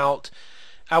 came out,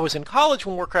 I was in college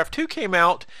when Warcraft 2 came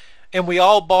out, and we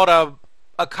all bought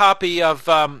a copy of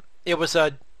it was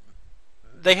a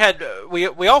they had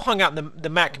we all hung out in the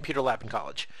Mac computer lab in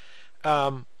college.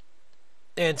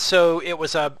 And so it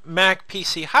was a Mac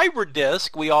PC hybrid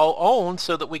disk we all owned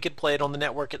so that we could play it on the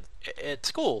network at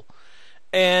school.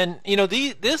 And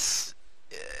that's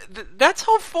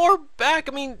how far back.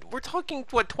 I mean, we're talking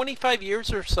 25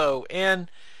 years or so.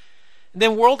 And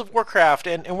then World of Warcraft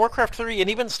and Warcraft 3 and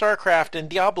even StarCraft and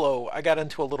Diablo I got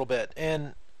into a little bit.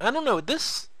 And I don't know,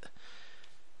 this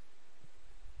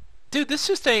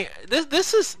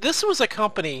was a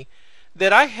company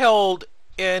that I held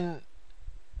in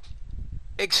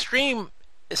extreme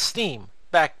esteem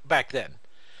back then.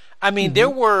 I mean, there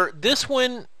were this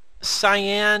one,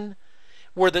 Cyan,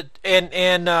 were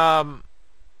and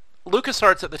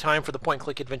LucasArts at the time for the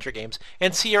point-and-click adventure games,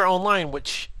 and Sierra Online,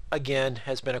 which again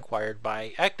has been acquired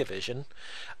by Activision.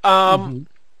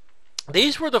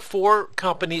 These were the four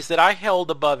companies that I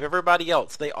held above everybody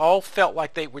else. They all felt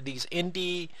like they were these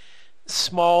indie,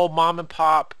 small mom and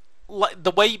pop.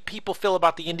 The way people feel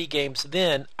about the indie games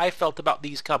then, I felt about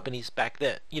these companies back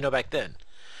then.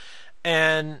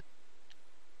 And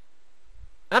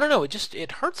I don't know.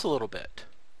 It hurts a little bit.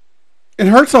 It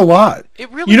hurts a lot.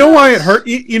 It really. Why it hurt?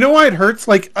 You know why it hurts?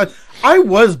 Like I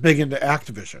was big into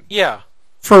Activision. Yeah.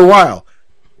 For a while,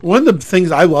 one of the things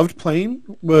I loved playing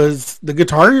was the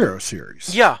Guitar Hero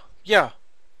series. Yeah.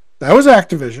 That was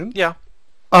Activision. Yeah.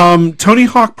 Tony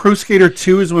Hawk Pro Skater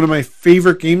 2 is one of my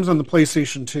favorite games on the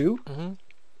PlayStation 2.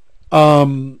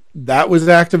 That was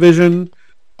Activision.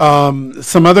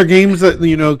 Some other games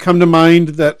that come to mind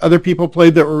that other people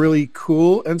played that were really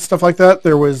cool and stuff like that.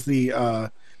 There was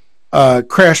the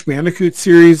Crash Bandicoot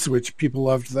series, which people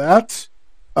loved that.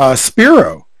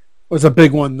 Spyro was a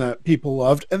big one that people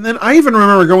loved. And then I even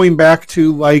remember going back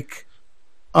to wasn't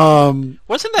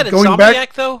that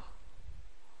Insomniac though?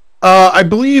 I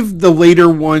believe the later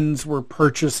ones were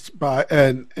purchased by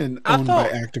and owned by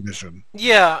Activision.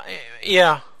 Yeah.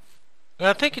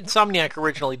 I think Insomniac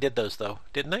originally did those, though,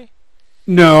 didn't they?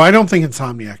 No, I don't think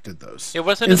Insomniac did those. It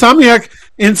wasn't Insomniac.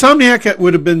 Insomniac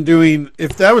would have been doing,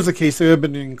 if that was the case, they would have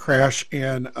been doing Crash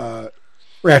and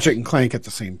Ratchet and Clank at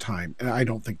the same time, and I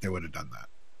don't think they would have done that.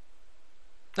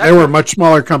 They were a much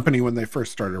smaller company when they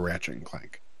first started Ratchet and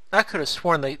Clank. I could have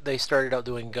sworn they started out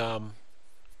doing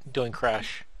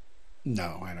Crash.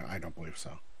 No, I don't believe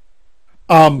so.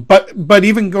 But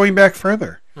even going back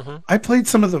further, I played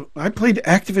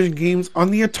Activision games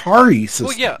on the Atari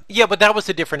system. Well, yeah, but that was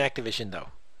a different Activision, though.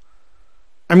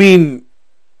 I mean,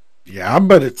 yeah,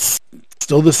 but it's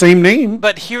still the same name.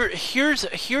 But here's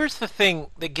the thing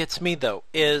that gets me though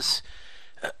is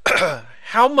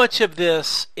how much of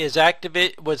this was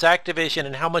Activision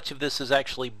and how much of this is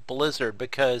actually Blizzard,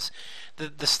 because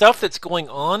the stuff that's going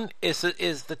on is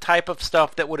the type of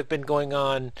stuff that would have been going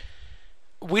on.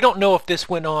 We don't know if this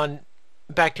went on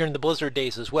back during the Blizzard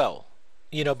days as well,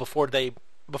 before they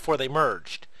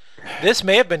merged. This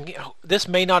may have been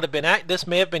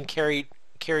carried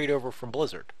over from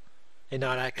Blizzard and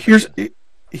not Activision.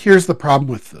 Here's the problem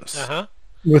with this.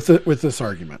 With this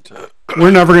argument. We're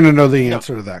never going to know the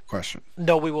answer to that question.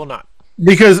 No, we will not.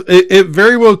 Because it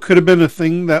very well could have been a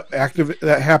thing that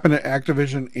happened at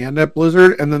Activision and at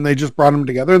Blizzard, and then they just brought them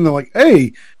together, and they're like,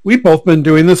 "Hey, we've both been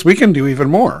doing this. We can do even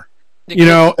more."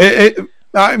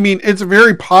 I mean, it's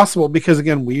very possible because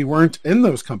again, we weren't in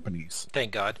those companies.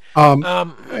 Thank God.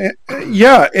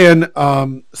 Yeah,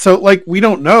 and so like we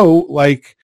don't know.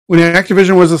 Like when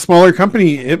Activision was a smaller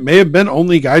company, it may have been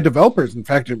only guy developers. In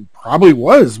fact, it probably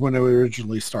was when it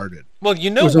originally started. Well,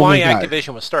 why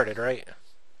Activision was started, right?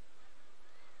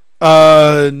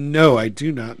 No, I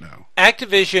do not know.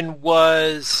 Activision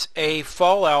was a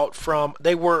fallout from,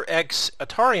 they were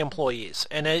ex-Atari employees,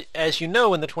 and as you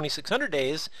know, in the 2600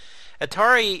 days,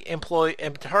 Atari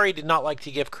did not like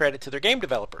to give credit to their game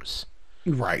developers.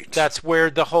 Right. That's where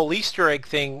the whole Easter egg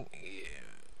thing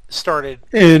started.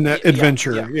 In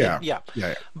Adventure, yeah.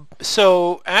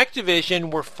 So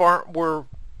Activision were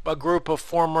a group of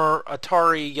former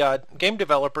Atari game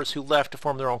developers who left to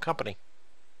form their own company.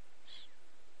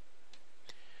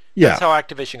 Yeah. That's how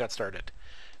Activision got started.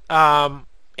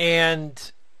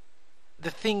 And the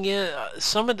thing is,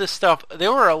 some of this stuff,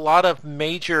 there were a lot of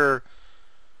major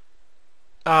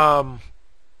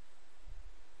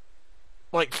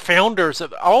like founders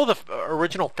of all the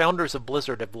original founders of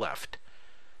Blizzard have left.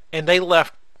 and they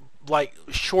left like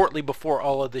shortly before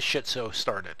all of this shit show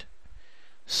started.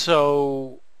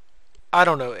 So I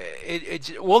don't know.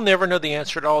 We'll never know the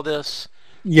answer to all this.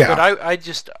 Yeah. But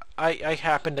I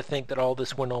happen to think that all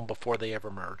this went on before they ever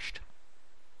merged.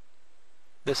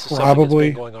 This is something that's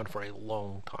been going on for a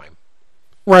long time.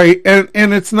 Right, and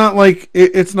it's not like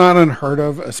it's not unheard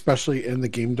of, especially in the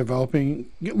game developing.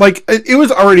 Like it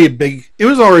was already a big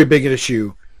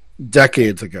issue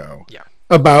decades ago. Yeah.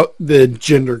 About the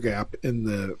gender gap in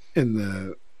the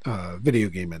video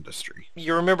game industry.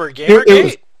 You remember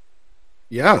Gamergate?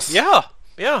 Yes. Yeah.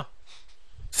 Yeah.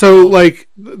 So like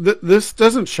this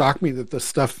doesn't shock me that this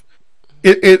stuff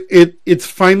it's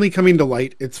finally coming to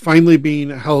light. It's finally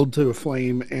being held to a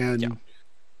flame, and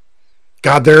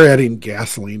God, they're adding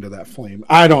gasoline to that flame.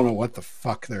 I don't know what the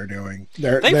fuck they're doing.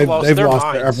 They've lost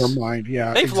their ever mind.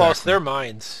 Yeah, they've lost their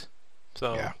minds.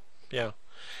 So yeah.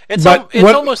 It's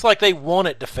almost like they want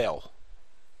it to fail.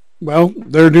 Well,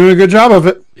 they're doing a good job of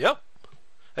it. Yep.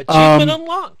 Achievement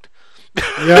unlocked.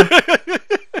 Yeah.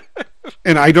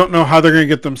 And I don't know how they're going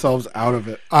to get themselves out of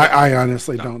it. I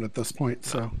honestly don't at this point.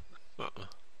 So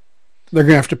they're going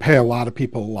to have to pay a lot of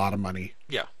people a lot of money.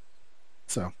 Yeah.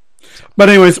 So. But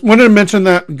anyways, wanted to mention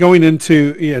that going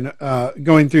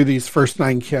through these first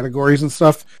 9 categories and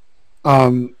stuff,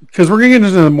 because we're going to get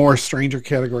into the more stranger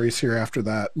categories here after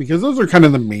that, because those are kind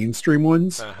of the mainstream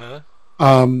ones.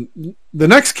 The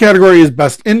next category is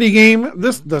best indie game.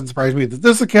 This doesn't surprise me that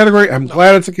this is a category. I'm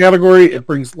glad it's a category. It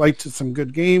brings light to some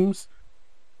good games.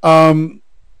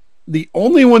 The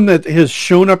only one that has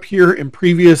shown up here in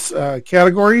previous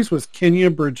categories was Kenya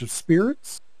Bridge of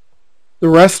Spirits. The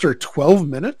rest are 12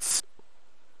 minutes.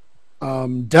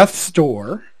 Death's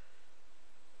Door.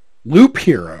 Loop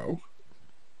Hero,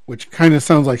 which kind of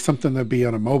sounds like something that'd be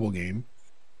on a mobile game.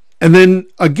 And then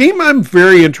a game I'm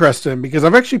very interested in, because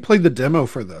I've actually played the demo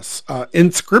for this,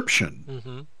 Inscription.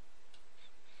 Mm-hmm.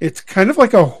 It's kind of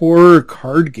like a horror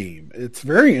card game. It's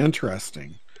very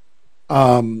interesting.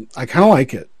 I kind of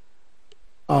like it.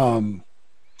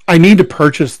 I need to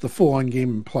purchase the full-on game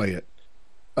and play it.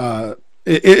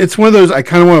 It's one of those, I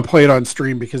kind of want to play it on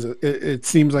stream because it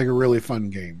seems like a really fun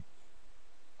game.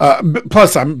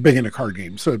 Plus, I'm big into card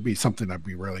games, so it'd be something I'd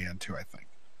be really into, I think.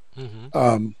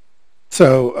 Mm-hmm.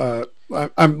 So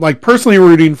I'm like personally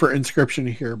rooting for Inscription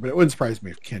here, but it wouldn't surprise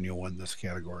me if Kenya won this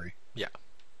category. Yeah.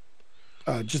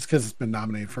 Just because it's been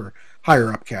nominated for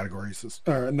higher up categories,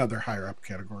 or another higher up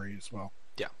category as well.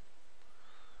 Yeah.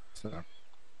 So.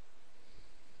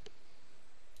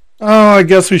 Oh, I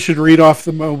guess we should read off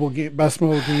the best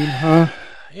mobile game, huh?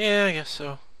 Yeah, I guess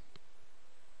so.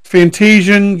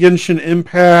 Fantasian, Genshin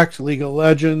Impact, League of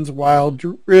Legends, Wild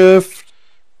Rift,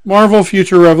 Marvel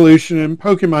Future Revolution, and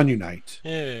Pokemon Unite.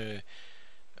 Yeah.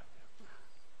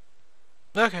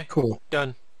 Okay. Cool.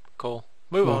 Done. Cool.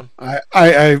 Move on.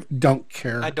 I don't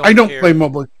care. I don't play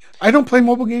mobile. I don't play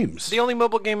mobile games. The only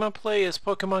mobile game I play is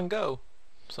Pokemon Go.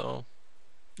 So.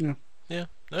 Yeah. Yeah.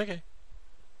 Okay.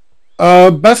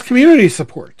 Best community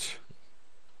support.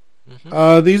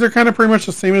 Mm-hmm. These are kind of pretty much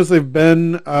the same as they've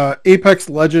been. Apex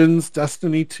Legends,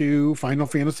 Destiny 2, Final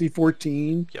Fantasy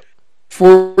 14,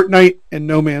 Fortnite, and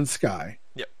No Man's Sky.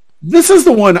 Yep. This is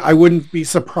the one I wouldn't be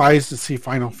surprised to see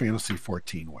Final Fantasy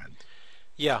 14 win.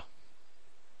 Yeah.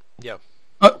 Yeah.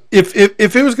 If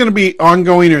it was going to be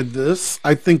ongoing or this,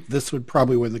 I think this would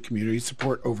probably win the community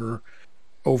support over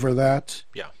that.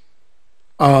 Yeah.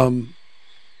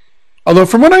 Although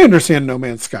from what I understand, No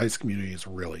Man's Sky's community is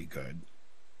really good.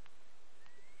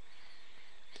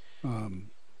 And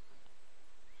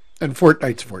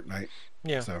Fortnite's Fortnite.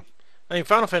 Yeah. So. I mean,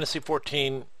 Final Fantasy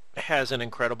 14 has an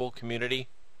incredible community.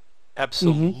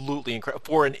 Absolutely incredible.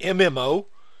 For an MMO.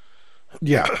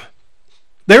 Yeah.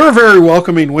 They were very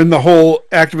welcoming when the whole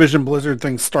Activision Blizzard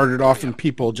thing started off and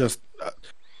people just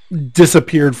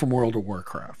disappeared from World of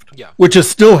Warcraft. Yeah. Which is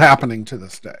still happening to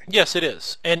this day. Yes, it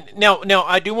is. And now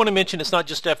I do want to mention it's not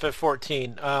just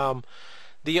FF14.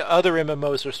 The other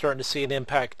MMOs are starting to see an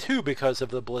impact too because of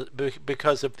the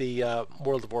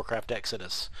World of Warcraft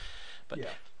Exodus. But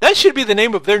that should be the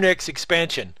name of their next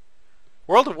expansion.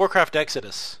 World of Warcraft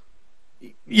Exodus.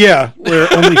 Yeah,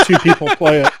 where only 2 people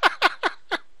play it.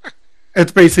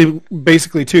 It's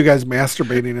basically 2 guys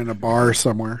masturbating in a bar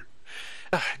somewhere.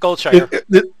 Goldshire.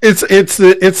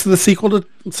 It's the sequel to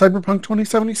Cyberpunk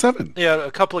 2077. Yeah, a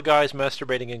couple of guys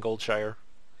masturbating in Goldshire.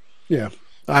 Yeah,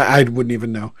 I wouldn't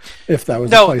even know if that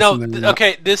was a place in there.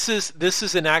 Okay, this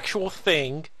is an actual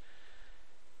thing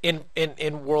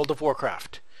in World of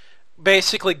Warcraft.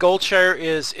 Basically, Goldshire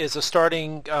is a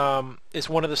starting is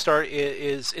one of the start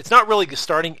is it's not really the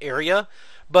starting area,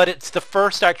 but it's the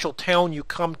first actual town you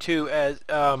come to as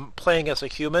playing as a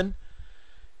human.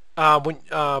 when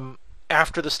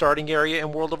after the starting area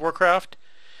in World of Warcraft,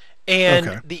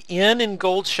 and the inn in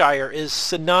Goldshire is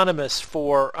synonymous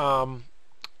for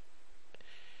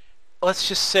let's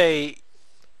just say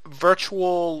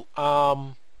virtual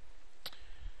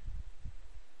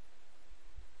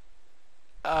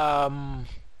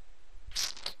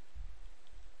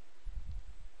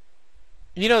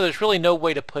there's really no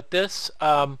way to put this.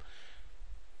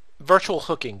 Virtual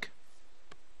hooking.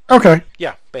 Okay.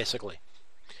 Yeah, basically.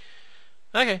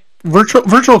 Okay.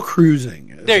 Virtual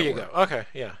cruising. There you go. Okay.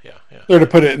 Yeah. There to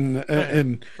put it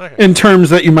in terms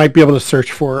that you might be able to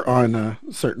search for on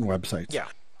certain websites. Yeah.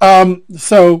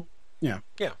 So yeah.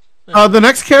 Yeah. The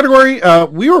next category,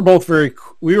 we were both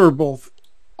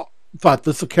thought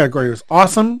this category was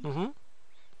awesome.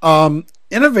 Mm-hmm.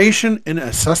 Innovation and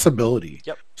accessibility.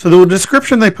 Yep. So the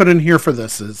description they put in here for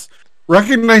this is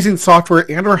recognizing software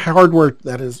and or hardware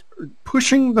that is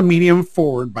pushing the medium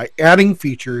forward by adding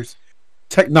features,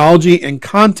 technology, and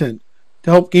content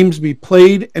to help games be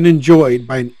played and enjoyed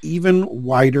by an even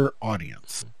wider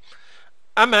audience.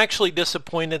 I'm actually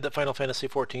disappointed that Final Fantasy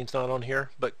XIV is not on here,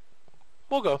 but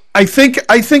we'll go. I think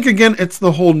again, it's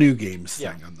the whole new games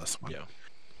thing on this one. Yeah.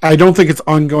 I don't think it's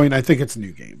ongoing. I think it's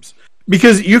new games.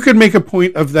 Because you could make a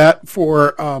point of that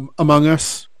for Among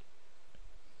Us,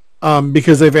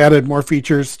 because they've added more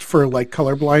features for like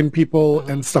colorblind people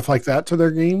and stuff like that to their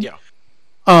game. Yeah.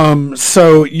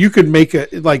 So you could make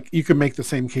the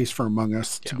same case for Among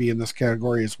Us to be in this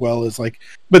category as well as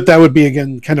but that would be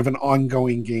again kind of an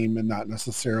ongoing game and not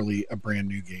necessarily a brand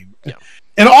new game. Yeah.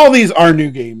 And all these are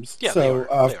new games. Yeah, so they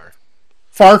are.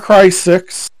 Far Cry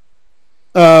 6,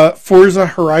 Forza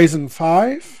Horizon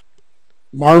 5,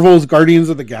 Marvel's Guardians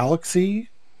of the Galaxy,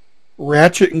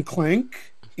 Ratchet and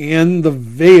Clank, and The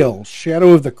Veil: Shadow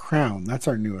of the Crown. That's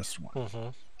our newest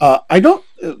one.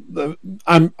 Mm-hmm.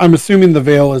 I'm assuming The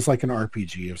Veil is like an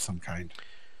RPG of some kind.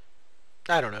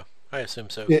 I don't know. I assume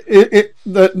so.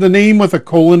 The name with a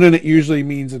colon in it usually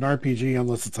means an RPG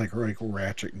unless it's like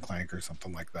Ratchet and Clank or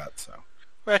something like that. So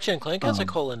Ratchet and Clank has a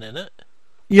colon in it.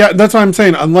 Yeah, that's what I'm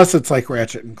saying. Unless it's like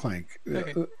Ratchet and Clank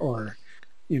or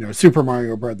Super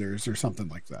Mario Brothers or something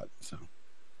like that. So,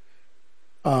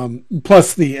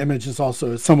 plus the image is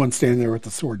also someone standing there with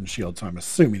a sword and shield, so I'm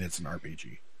assuming it's an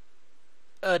RPG.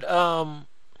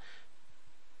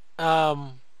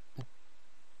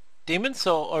 Demon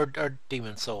Soul or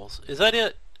Demon Souls, is that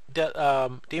it?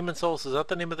 Demon Souls, is that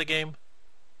the name of the game?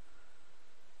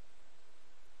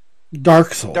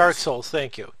 Dark Souls. Dark Souls,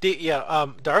 thank you.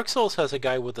 Dark Souls has a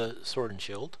guy with a sword and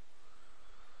shield.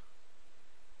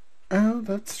 Oh,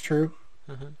 that's true.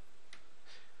 Mm-hmm.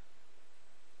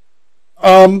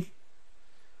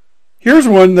 Here's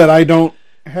one that I don't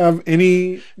have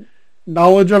any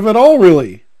knowledge of at all,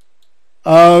 really.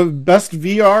 Best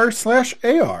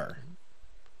VR/AR.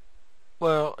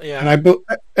 Well, yeah.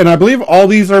 And I believe all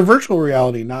these are virtual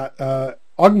reality, not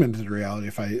augmented reality.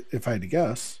 If I had to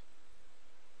guess.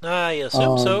 I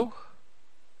assume so.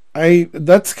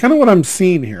 That's kind of what I'm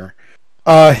seeing here.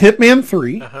 Hitman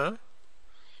 3.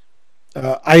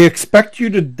 I Expect You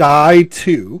to Die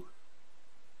 2.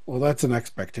 Well, that's an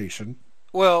expectation.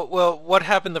 Well, what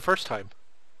happened the first time?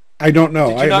 I don't know.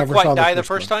 Did you not quite die the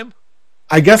first time?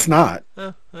 I guess not.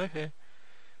 Oh, okay.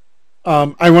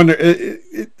 I wonder.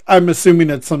 I'm assuming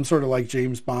it's some sort of like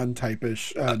James Bond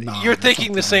type-ish. You're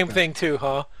thinking the same thing too,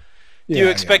 huh? Do you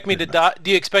expect me to die?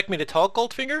 Do you expect me to talk,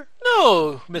 Goldfinger?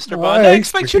 No, Mr. Bond. I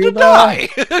expect you to die.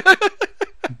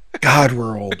 God,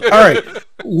 we're old. All right.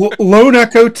 Lone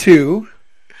Echo 2.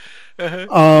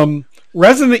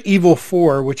 Resident Evil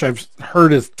 4, which I've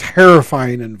heard is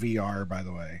terrifying in VR, by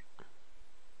the way.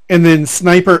 And then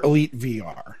Sniper Elite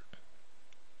VR.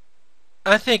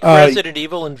 I think Resident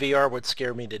Evil in VR would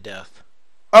scare me to death.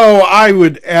 Oh, I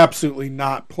would absolutely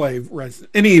not play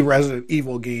any Resident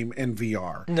Evil game in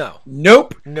VR. No.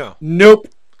 Nope. No. Nope.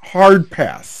 Hard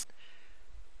pass.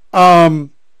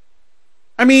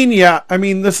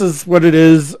 This is what it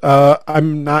is.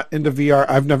 I'm not into VR.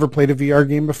 I've never played a VR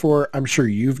game before. I'm sure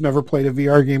you've never played a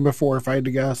VR game before, if I had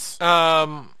to guess.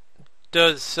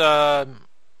 Does the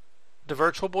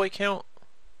Virtual Boy count?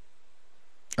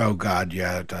 Oh, God,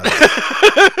 yeah, it does.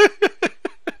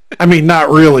 I mean, not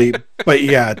really, but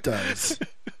yeah, it does.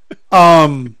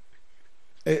 VR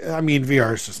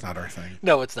is just not our thing.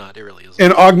 No, it's not. It really isn't.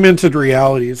 And augmented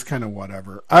reality is kind of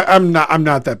whatever. I'm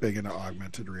not that big into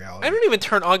augmented reality. I don't even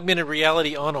turn augmented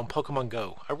reality on Pokemon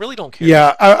Go. I really don't care.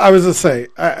 Yeah, I was going to say,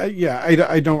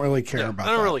 I don't really care about that.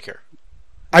 I don't really care.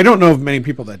 I don't know of many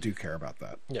people that do care about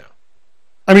that. Yeah.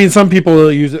 I mean, some people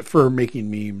will use it for making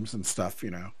memes and stuff,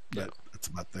 but that's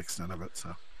about the extent of it.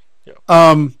 So, yeah.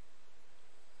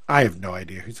 I have no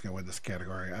idea who's going to win this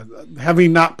category.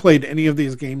 Having not played any of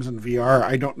these games in VR,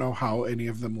 I don't know how any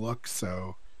of them look.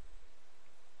 So,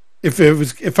 if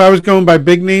I was going by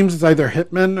big names, it's either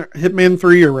Hitman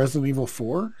 3, or Resident Evil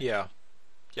 4. Yeah.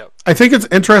 Yep. I think it's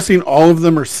interesting. All of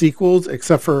them are sequels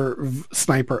except for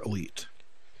Sniper Elite.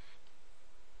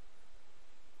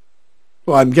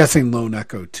 Well, I'm guessing Lone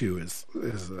Echo 2 is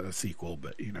a sequel,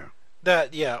 but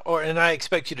That, yeah, and I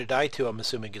Expect You to Die too, I'm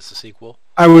assuming it's a sequel.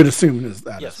 I would assume it is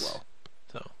that as well.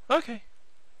 So, okay.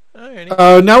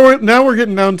 Alrighty. Now we're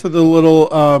getting down to the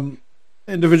little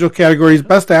individual categories.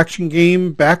 Best Action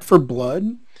Game, Back 4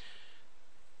 Blood,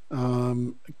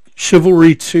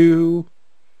 Chivalry 2,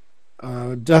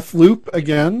 Deathloop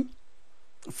again,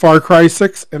 Far Cry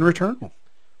 6, and Returnal.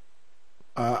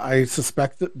 I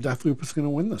suspect that Deathloop is going to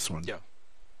win this one. Yeah.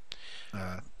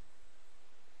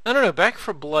 I don't know. Back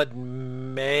 4 Blood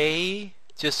may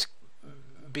just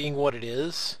being what it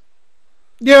is.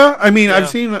 Yeah, I mean, yeah.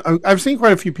 I've seen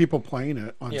quite a few people playing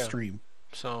it on stream.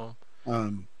 So,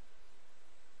 but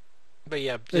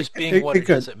yeah, just being what it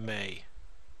is, it may.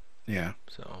 Yeah.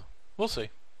 So we'll see.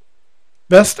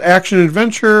 Best Action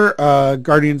Adventure: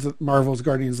 Marvel's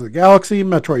Guardians of the Galaxy,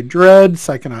 Metroid Dread,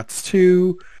 Psychonauts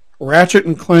 2, Ratchet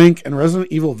and Clank, and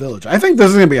Resident Evil Village. I think this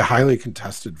is going to be a highly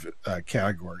contested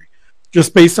category,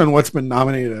 just based on what's been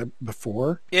nominated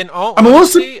before. In all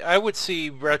honesty, I would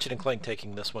see Ratchet and Clank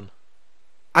taking this one.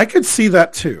 I could see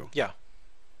that too. Yeah.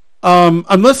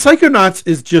 Unless Psychonauts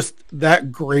is just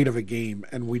that great of a game,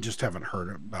 and we just haven't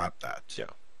heard about that. Yeah.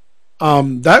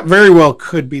 That very well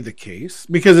could be the case,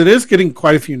 because it is getting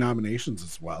quite a few nominations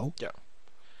as well. Yeah.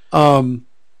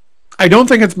 I don't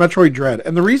think it's Metroid Dread,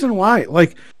 and the reason why,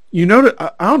 I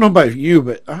don't know about you,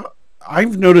 but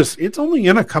I've noticed it's only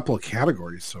in a couple of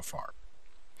categories so far.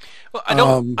 Well, I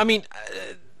don't. I mean,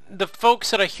 the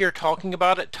folks that I hear talking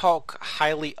about it talk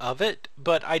highly of it,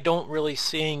 but I don't really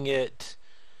seeing it.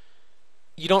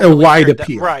 You don't really wide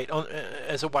appeal, right?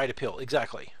 As a wide appeal,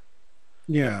 exactly.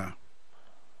 Yeah.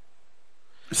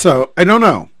 So I don't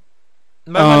know.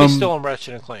 My money's still on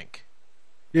Ratchet and Clank.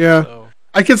 Yeah, so.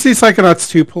 I can see Psychonauts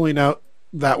 2 pulling out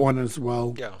that one as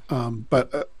well. Yeah.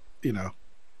 But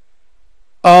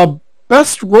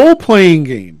best role-playing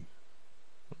game.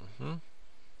 Mm-hmm.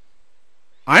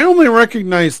 I only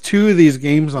recognize 2 of these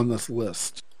games on this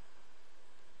list.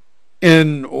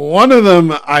 And one of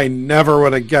them I never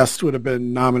would have guessed would have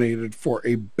been nominated for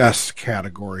a best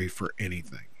category for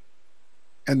anything.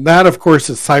 And that, of course,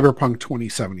 is Cyberpunk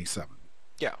 2077.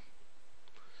 Yeah.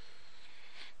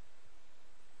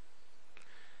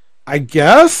 I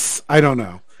guess? I don't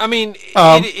know. I mean,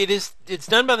 it's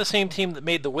done by the same team that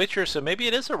made The Witcher, so maybe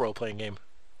it is a role-playing game.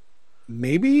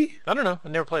 Maybe? I don't know. I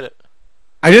never played it.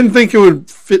 I didn't think it would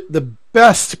fit the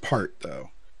best part, though.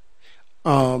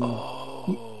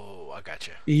 I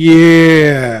gotcha.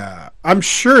 Yeah. I'm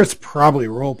sure it's probably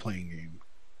a role-playing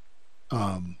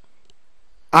game.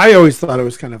 I always thought it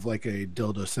was kind of like a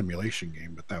dildo simulation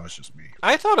game, but that was just me.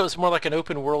 I thought it was more like an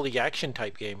open-world action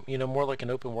type game. More like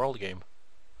an open-world game.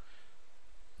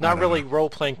 Not really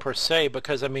role-playing per se,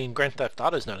 because, I mean, Grand Theft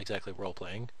Auto is not exactly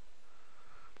role-playing.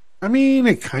 I mean,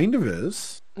 it kind of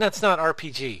is. That's not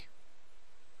RPG.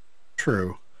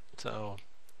 True. So,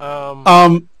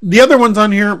 the other ones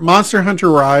on here, Monster Hunter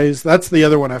Rise, that's the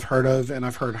other one I've heard of, and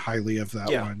I've heard highly of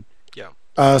that one.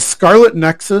 Yeah. Scarlet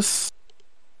Nexus,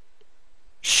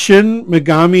 Shin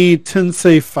Megami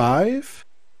Tensei 5,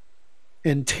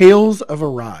 and Tales of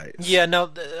Arise. Yeah, no,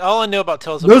 all I know about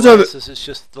Tales of Arise is it's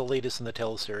just the latest in the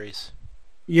Tales series.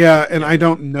 Yeah, and I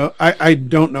don't know. I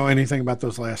don't know anything about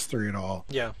those last 3 at all.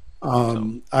 Yeah.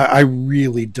 I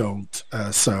really don't.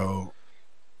 So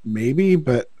maybe,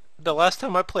 but the last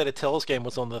time I played a Tales game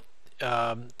was on the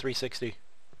 360.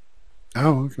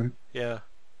 Oh, okay. Yeah.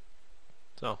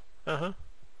 So,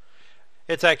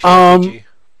 it's actually RPG.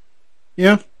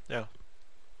 Yeah. Yeah.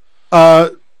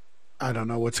 I don't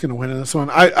know what's going to win in this one.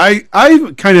 I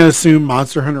kind of assume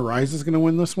Monster Hunter Rise is going to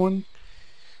win this one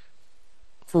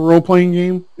for role-playing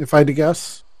game, if I had to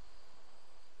guess.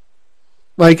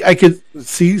 I could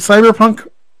see Cyberpunk.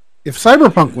 If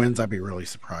Cyberpunk wins, I'd be really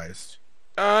surprised.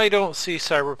 I don't see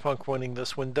Cyberpunk winning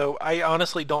this one, though. I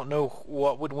honestly don't know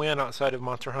what would win outside of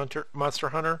Monster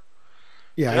Hunter.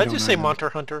 Yeah, Did I just say Monster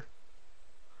Hunter?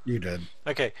 You did.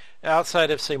 Okay,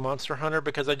 outside of, say, Monster Hunter,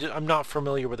 because I'm not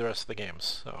familiar with the rest of the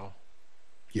games, so...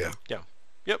 Yeah. Yeah.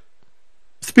 Yep.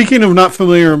 Speaking of not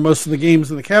familiar with most of the games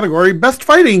in the category, best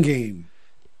fighting game.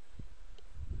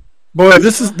 Boy,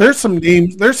 there's some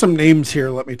names here,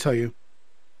 let me tell you.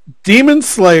 Demon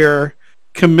Slayer,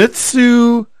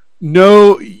 Kimetsu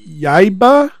no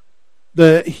Yaiba,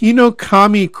 the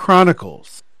Hinokami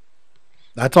Chronicles,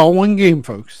 That's all one game,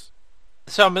 folks.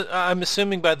 So I'm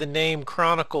assuming by the name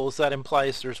Chronicles that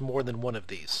implies there's more than one of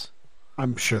these.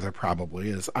 I'm sure there probably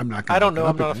is. I'm not I going don't to know.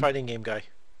 look I'm it up not a again. fighting game guy.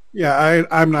 Yeah,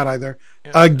 I'm not either.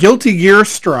 Yeah. Guilty Gear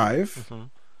Strive.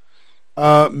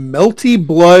 Mm-hmm. Melty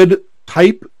Blood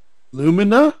Type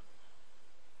Lumina.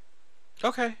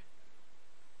 Okay.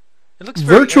 It looks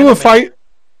very anime.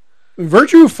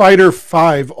 Virtua Fighter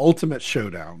 5 Ultimate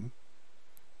Showdown.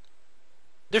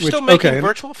 They're still making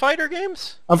Virtual Fighter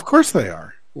games? Of course they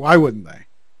are. Why wouldn't they?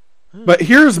 But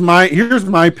here's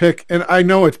my pick, and I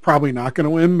know it's probably not going to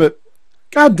win, but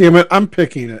god damn it, I'm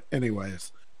picking it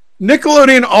anyways.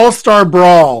 Nickelodeon All-Star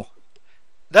Brawl.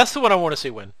 That's the one I want to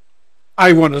see win.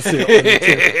 I want to see it win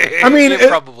too. I mean,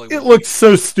 it looks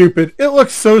so stupid. It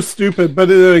looks so stupid, but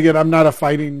then again, I'm not a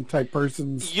fighting type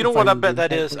person. You know what I bet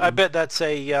that is? I bet that's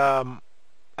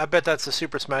a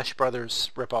Super Smash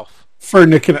Brothers ripoff. For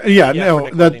Nickelodeon. Yeah, no,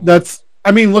 that's...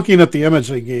 I mean, looking at the image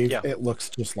they gave, it looks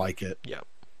just like it. Yeah.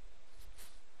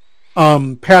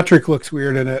 Patrick looks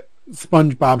weird in it.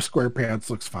 SpongeBob SquarePants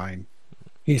looks fine.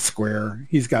 He's square.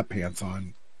 He's got pants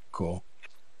on. Cool.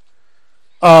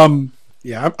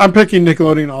 Yeah, I'm picking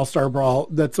Nickelodeon All-Star Brawl.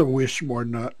 That's a wish more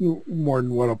than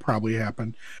what'll probably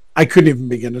happen. I couldn't even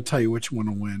begin to tell you which one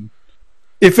will win.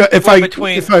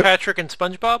 Between Patrick and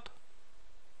SpongeBob?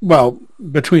 Well,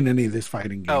 between any of these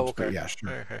fighting games. Oh, okay. But yeah,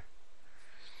 sure.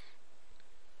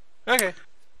 Okay.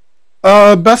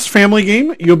 Best family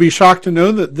game. You'll be shocked to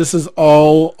know that this is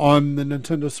all on the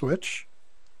Nintendo Switch.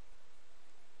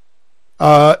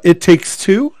 It Takes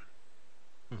Two.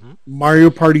 Mm-hmm.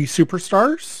 Mario Party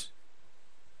Superstars.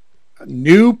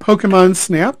 New Pokemon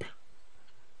Snap.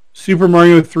 Super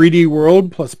Mario 3D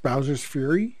World plus Bowser's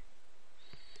Fury.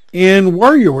 And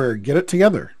WarioWare Get It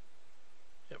Together.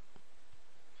 Yep.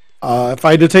 If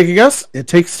I had to take a guess, It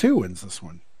Takes Two wins this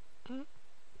one.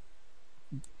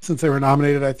 Since they were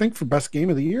nominated, I think, for Best Game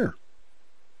of the Year.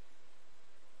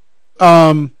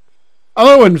 Although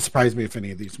it wouldn't surprise me if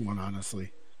any of these won,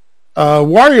 honestly.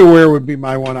 WarioWare would be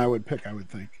my one I would pick, I would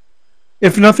think.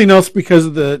 If nothing else, because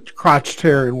of the crotch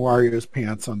tear in Wario's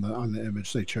pants on the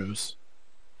image they chose.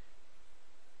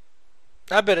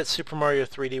 I bet it's Super Mario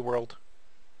 3D World.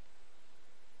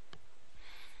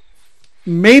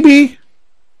 Maybe.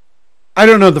 I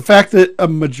don't know. The fact that a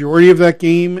majority of that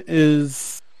game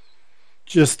is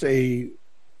just a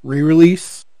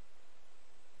re-release,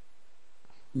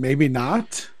 maybe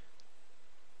not.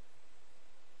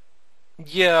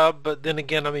 Yeah, but then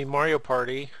again, I mean, Mario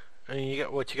Party. I mean, you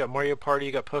got Mario Party,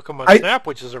 you got Pokemon Snap,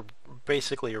 which is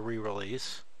basically a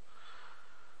re-release.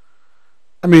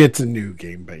 I mean, it's a new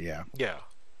game, but yeah. Yeah.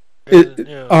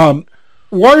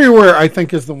 WarioWare, I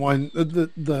think, is the one.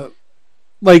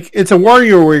 It's a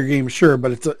WarioWare game, sure,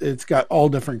 but it's got all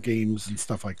different games and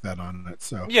stuff like that on it.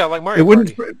 So yeah, like Mario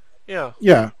Party. Yeah.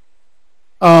 Yeah.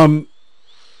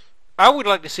 I would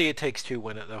like to see It Takes Two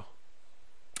win it, though.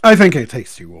 I think It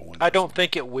Takes Two will win. I don't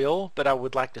think it will, but I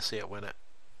would like to see it win it.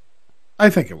 I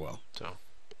think it will. So,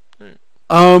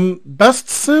 best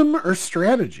sim or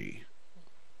strategy?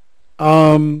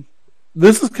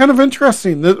 This is kind of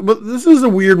interesting. This is a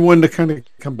weird one to kind of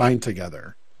combine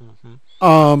together.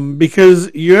 Mm-hmm.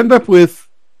 Because you end up with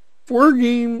 3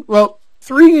 games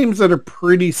that are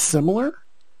pretty similar.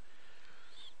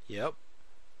 Yep.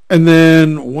 And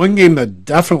then one game that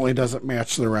definitely doesn't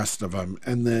match the rest of them.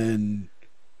 And then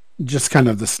just kind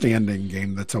of the standing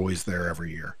game that's always there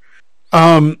every year.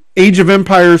 Age of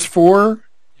Empires 4,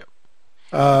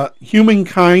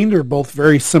 Humankind are both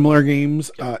very similar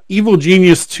games. Evil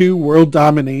Genius 2, World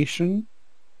Domination.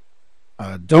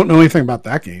 Don't know anything about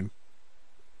that game.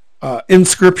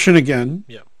 Inscription again,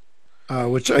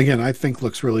 which again I think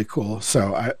looks really cool.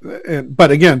 So,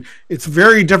 but again, it's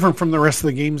very different from the rest of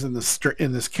the games in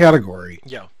this category.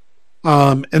 Yeah.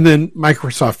 And then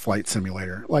Microsoft Flight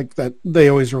Simulator, like that, they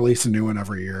always release a new one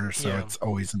every year, so it's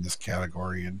always in this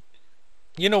category. And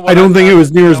you know what? I don't think it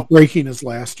was near as breaking as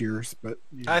last year's, but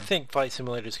I think Flight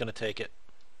Simulator is going to take it.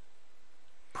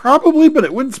 Probably, but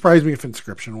it wouldn't surprise me if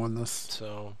Inscription won this.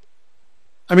 So,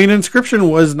 I mean, Inscription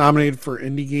was nominated for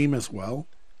Indie Game as well.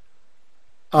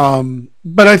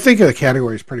 But I think the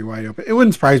category is pretty wide open. It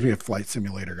wouldn't surprise me if Flight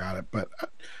Simulator got it, but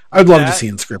I'd love to see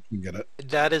Inscription get it.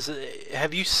 That is.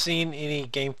 Have you seen any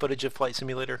game footage of Flight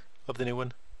Simulator, of the new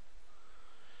one?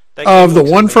 Of the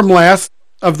one from last,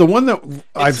 of the one that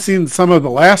I've seen some of the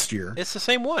last year. It's the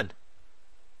same one.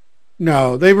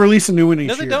 No, they release a new one each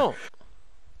year. No, they don't.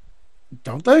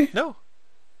 Don't they? No.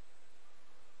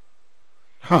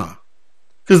 Huh.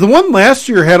 Because the one last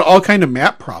year had all kind of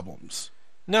map problems.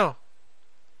 No.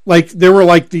 Like there were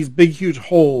like these big, huge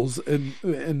holes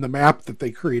in the map that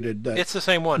they created. That it's the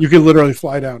same one. You could literally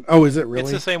fly down. Oh, is it really?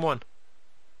 It's the same one.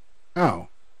 Oh.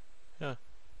 Yeah.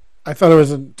 I thought it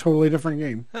was a totally different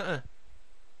game.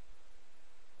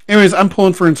 Anyways, I'm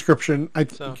pulling for Inscription. I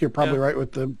think you're probably right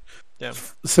with the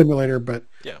simulator, but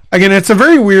again, it's a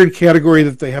very weird category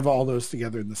that they have all those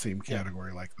together in the same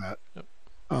category like that. Yep.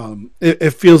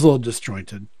 It feels a little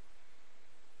disjointed.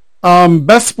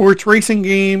 Best sports racing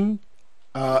game,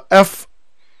 F1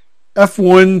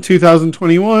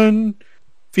 2021,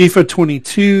 FIFA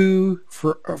 22,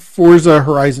 Forza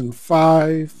Horizon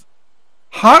 5,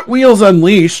 Hot Wheels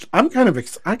Unleashed. I kind of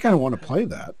want to play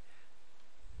that.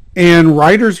 And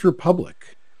Riders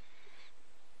Republic,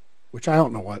 which I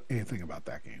don't know anything about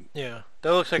that game. Yeah,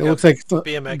 that looks like BMX.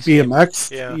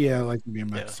 BMX, yeah, like a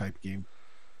BMX type game.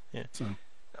 Yeah. So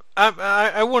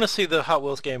I want to see the Hot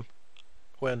Wheels game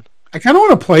win. I kind of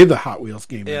want to play the Hot Wheels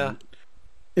game. Yeah.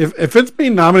 If it's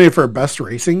being nominated for a best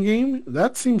racing game,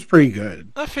 that seems pretty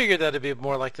good. I figured that'd be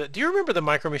more like that. Do you remember the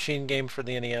Micro Machine game for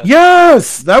the NES?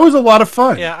 Yes, that was a lot of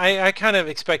fun. Yeah, I kind of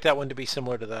expect that one to be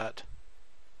similar to that.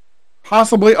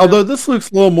 Possibly, although this looks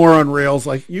a little more on rails.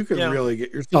 Like you could really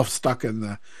get yourself stuck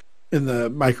in the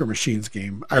Micro Machines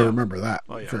game. I remember that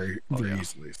very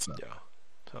easily. So.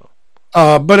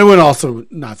 Yeah. But it would also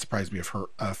not surprise me if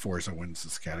Forza wins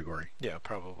this category. Yeah,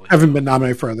 probably. Haven't been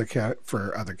nominated for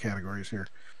other categories here.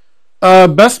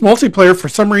 Best multiplayer. For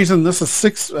some reason, this is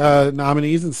 6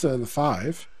 nominees instead of the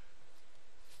 5.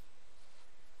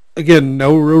 Again,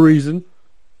 no real reason.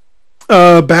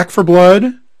 Back for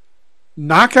Blood,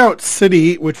 Knockout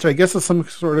City, which I guess is some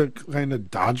sort of kind of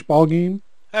dodgeball game.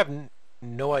 I have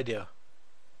no idea.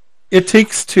 It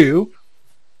Takes Two.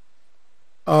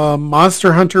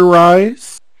 Monster Hunter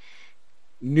Rise,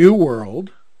 New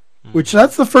World, which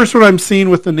that's the first one I'm seeing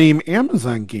with the name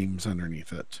Amazon Games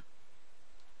underneath it,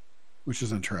 which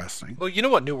is interesting. Well, you know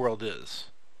what New World is?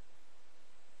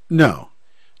 No.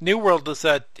 New World is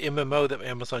that MMO that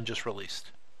Amazon just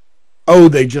released. Oh,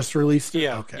 they just released it?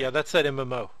 Yeah, okay. Yeah, that's that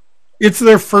MMO. It's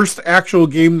their first actual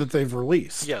game that they've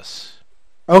released? Yes.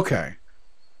 Okay.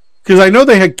 Because I know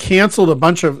they had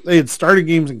they had started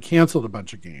games and canceled a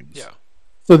bunch of games. Yeah.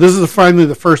 So this is finally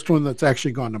the first one that's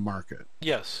actually gone to market.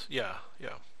 Yes, yeah.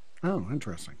 Oh,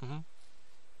 interesting.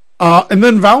 Mm-hmm. And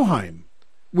then Valheim,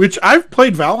 which I've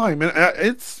played Valheim, and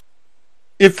it's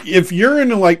if you're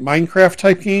into like Minecraft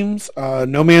type games,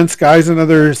 No Man's Sky is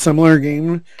another similar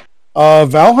game.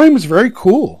 Valheim is very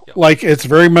cool. Yep. Like it's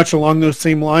very much along those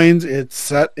same lines. It's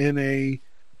set in a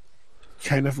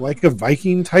kind of like a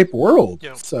Viking type world.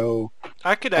 Yep. So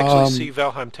I could actually see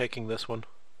Valheim taking this one.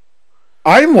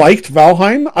 I liked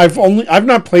Valheim. I've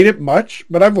not played it much,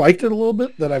 but I've liked it a little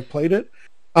bit that I've played it.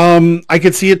 I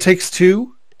could see It Takes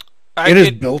Two. It is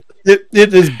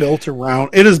built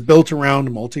around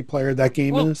multiplayer. That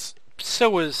game is.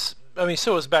 So is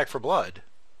Back for Blood.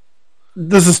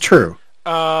 This is true.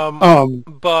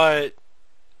 But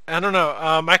I don't know.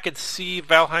 I could see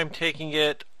Valheim taking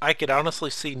it. I could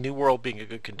honestly see New World being a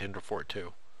good contender for it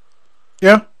too.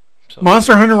 Yeah. So.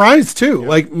 Monster Hunter Rise too.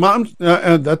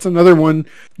 Yeah. That's another one.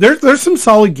 There's some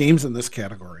solid games in this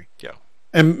category. Yeah.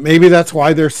 And maybe that's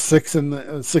why there's 6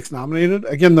 nominated.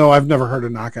 Again, though, I've never heard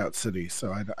of Knockout City,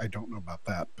 so I don't know about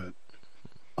that. But,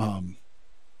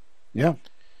 yeah.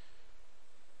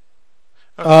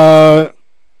 Okay.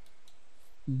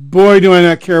 Boy, do I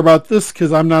not care about this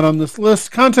because I'm not on this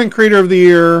list. Content Creator of the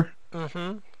Year.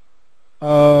 Mm-hmm.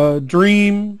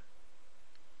 Dream.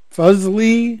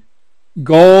 Fuzzly.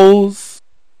 Goals.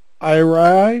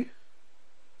 Irai.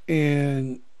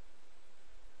 And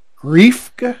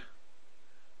Griefka.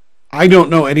 I don't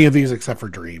know any of these except for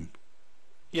Dream.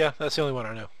 Yeah, that's the only one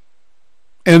I know.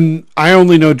 And I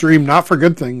only know Dream not for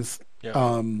good things.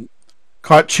 Yeah.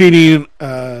 Caught cheating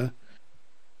trying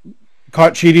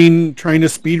to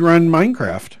speedrun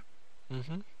Minecraft.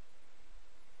 Mm-hmm.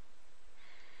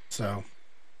 So.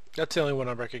 That's the only one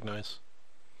I recognize.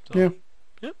 So. Yeah.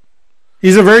 Yep.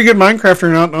 He's a very good Minecrafter,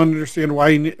 and I don't understand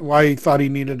why he thought he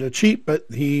needed a cheat, but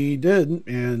he did,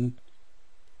 and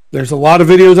there's a lot of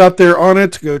videos out there on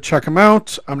it. Go check them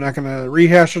out. I'm not going to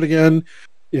rehash it again.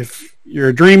 If you're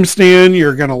a Dream stan,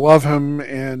 you're going to love him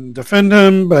and defend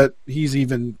him, but he's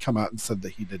even come out and said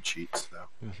that he did cheat. So,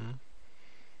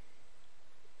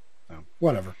 so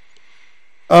whatever.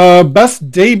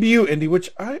 Best debut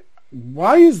indie,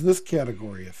 why is this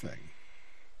category a thing?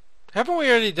 Haven't we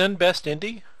already done best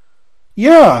indie?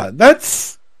 Yeah,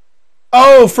 that's...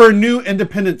 Oh, for a new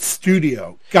independent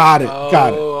studio. Got it.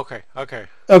 Oh, okay.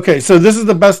 Okay, so this is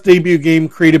the best debut game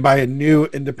created by a new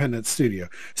independent studio.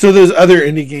 So those other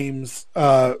indie games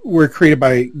were created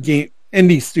by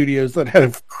indie studios that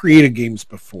have created games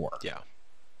before. Yeah.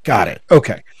 Got it.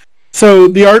 Okay. So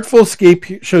the Artful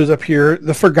Escape shows up here.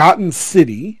 The Forgotten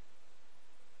City,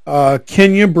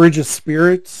 Kenya, Bridge of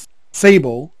Spirits,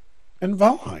 Sable, and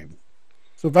Valheim.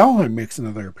 So Valheim makes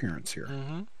another appearance here.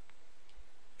 Mm-hmm.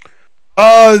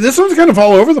 This one's kind of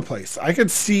all over the place. I could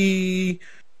see,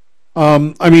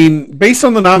 based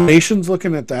on the nominations,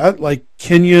 looking at that, like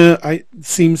Kenya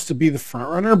seems to be the front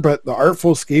runner, but the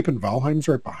Artful Escape and Valheim's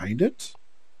right behind it.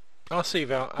 I see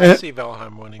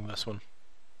Valheim winning this one.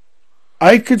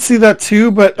 I could see that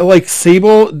too, but like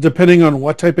Sable, depending on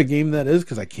what type of game that is,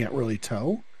 because I can't really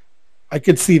tell, I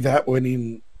could see that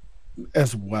winning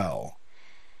as well.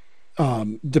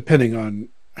 Depending on,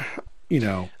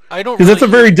 I don't because that's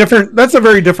a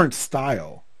very different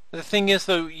style. The thing is,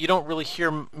 though, you don't really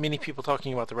hear many people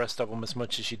talking about the rest of them as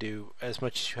much as you have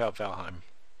Valheim.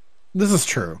 This is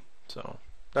true. So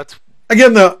that's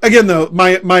again though,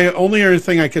 my only other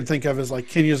thing I could think of is like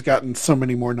Kenya's gotten so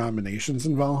many more nominations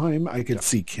than Valheim. I could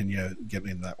see Kenya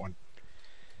getting that one.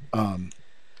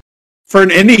 For an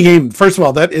indie game, first of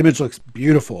all, that image looks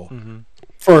beautiful. Mm-hmm.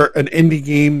 For an indie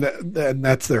game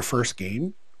that's their first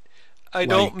game. I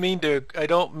don't mean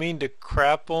to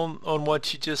crap on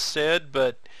what you just said,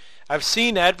 but I've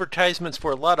seen advertisements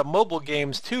for a lot of mobile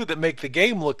games too that make the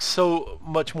game look so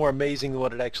much more amazing than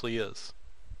what it actually is.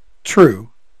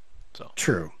 True. So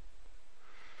true.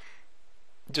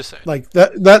 Just saying. Like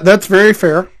that's very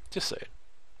fair. Just saying.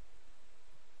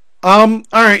 All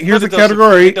right, here's a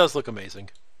category. It does look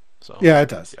amazing. So yeah, it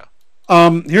does. Yeah.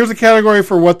 Here's a category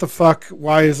for what the fuck.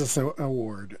 Why is this an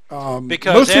award?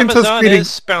 Because Amazon is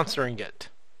sponsoring it.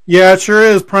 Yeah, it sure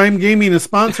is. Prime Gaming is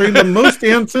sponsoring the most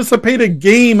anticipated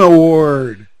game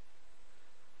award.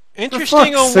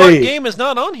 Interesting on what game is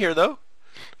not on here though.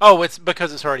 Oh, it's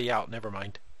because it's already out. Never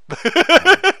mind.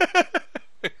 The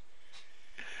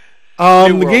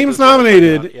games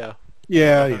nominated.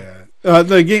 Yeah.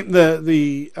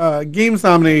 The games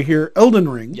nominated here: Elden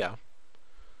Ring. Yeah.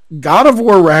 God of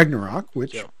War Ragnarok,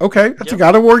 which that's a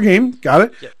God of War game. Got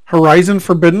it. Yep. Horizon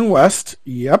Forbidden West.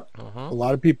 Yep. Uh-huh. A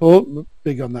lot of people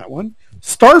big on that one.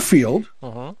 Starfield.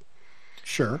 Uh-huh.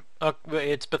 Sure.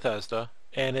 It's Bethesda,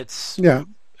 and it's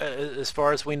as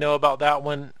far as we know about that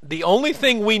one, the only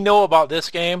thing we know about this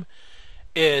game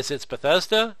is it's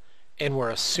Bethesda, and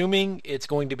we're assuming it's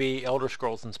going to be Elder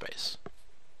Scrolls in space.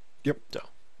 Yep. So,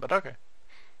 but okay.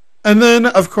 And then,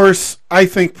 of course, I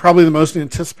think probably the most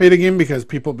anticipated game because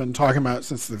people have been talking about it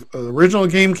since the original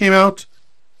game came out,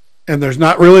 and there's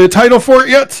not really a title for it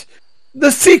yet.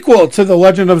 The sequel to The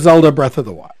Legend of Zelda: Breath of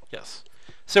the Wild. Yes.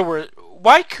 So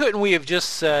why couldn't we have just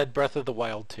said Breath of the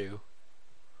Wild 2?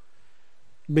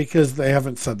 Because they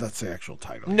haven't said that's the actual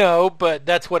title. No, but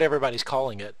that's what everybody's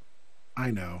calling it. I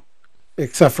know.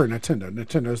 Except for Nintendo.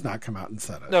 Nintendo's not come out and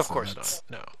said it. No, of course not.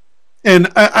 No. And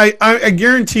I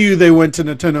guarantee you they went to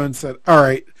Nintendo and said, all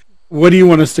right, what do you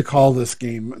want us to call this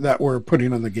game that we're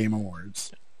putting on the Game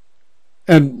Awards?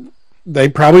 And they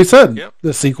probably said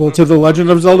the sequel to The Legend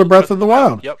of Zelda: Breath of the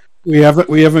Wild. Yep.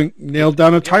 We haven't nailed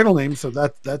down a title name, so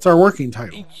that's our working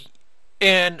title.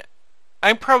 And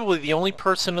I'm probably the only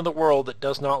person in the world that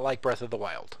does not like Breath of the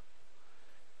Wild.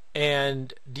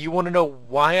 And do you want to know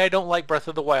why I don't like Breath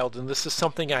of the Wild? And this is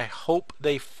something I hope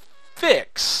they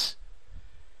fix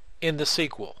in the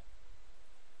sequel,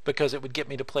 because it would get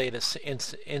me to play it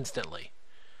instantly,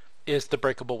 is the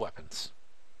breakable weapons.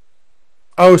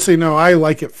 Oh, see, no, I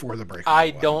like it for the breakable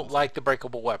weapons. I don't like the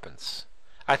breakable weapons.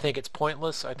 I think it's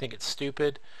pointless. I think it's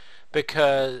stupid,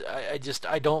 because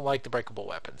I don't like the breakable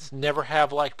weapons. Never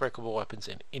have liked breakable weapons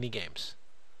in any games.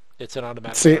 It's an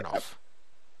automatic turn-off.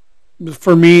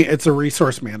 For me, it's a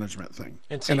resource management thing,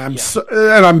 and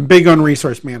I'm big on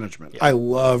resource management. Yeah. I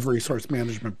love resource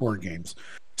management board games.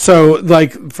 So,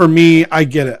 like, for me, I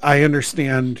get it. I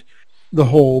understand the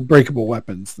whole breakable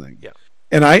weapons thing. Yeah.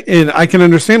 And I can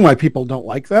understand why people don't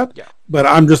like that. Yeah. But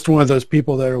I'm just one of those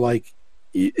people that are like,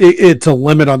 it's a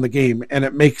limit on the game. And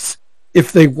it makes,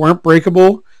 if they weren't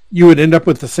breakable, you would end up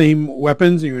with the same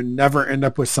weapons. You would never end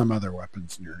up with some other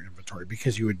weapons in your inventory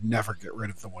because you would never get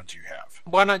rid of the ones you have.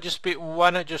 Why not just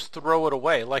throw it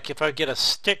away? Like, if I get a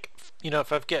stick,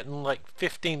 if I've gotten like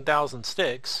 15,000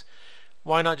 sticks,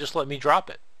 why not just let me drop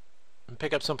it and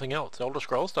pick up something else? Elder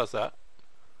Scrolls does that.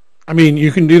 I mean,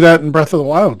 you can do that in Breath of the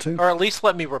Wild, too. Or at least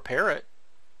let me repair it.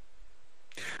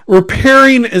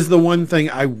 Repairing is the one thing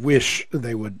I wish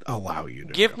they would allow you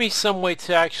to give me some way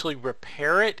to actually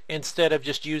repair it instead of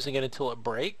just using it until it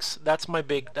breaks. That's my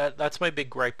big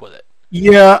gripe with it.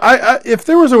 Yeah, I if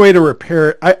there was a way to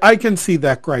repair it, I can see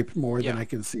that gripe more than I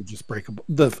can see just breakable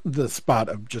the spot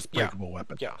of just breakable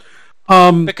weapons. Yeah.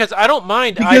 Because I don't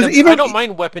mind items. I don't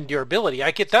mind weapon durability.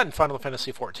 I get that in Final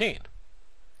Fantasy XIV.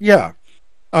 Yeah.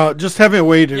 Just having a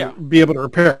way to be able to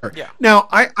repair. Yeah. Now,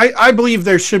 I believe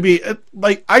there should be,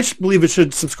 I believe it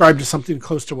should subscribe to something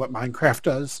close to what Minecraft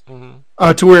does,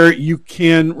 to where you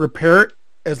can repair it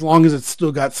as long as it's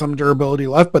still got some durability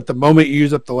left. But the moment you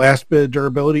use up the last bit of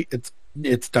durability,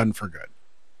 it's done for good.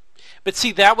 But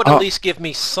see, that would at least give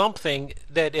me something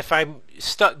that if I'm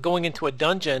stuck going into a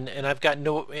dungeon and I've got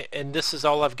and this is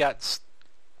all I've got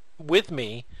with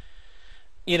me,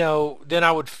 then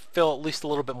I would feel at least a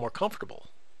little bit more comfortable.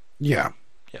 Yeah.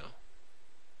 Yeah.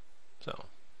 So,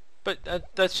 but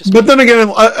that's just. But then again,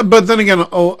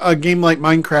 a game like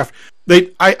Minecraft,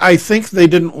 I think they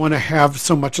didn't want to have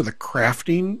so much of the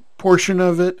crafting portion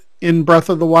of it in Breath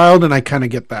of the Wild, and I kind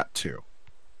of get that too.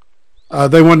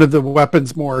 They wanted the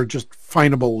weapons more just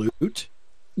findable loot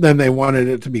than they wanted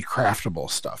it to be craftable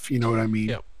stuff. You know what I mean?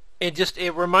 Yeah.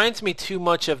 It reminds me too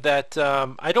much of that.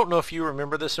 I don't know if you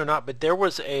remember this or not, but there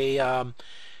was a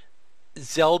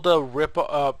Zelda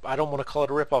I don't want to call it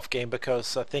a rip-off game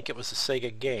because I think it was a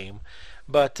Sega game,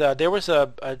 but there was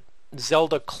a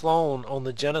Zelda clone on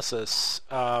the Genesis,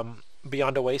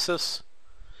 Beyond Oasis,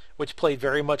 which played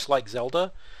very much like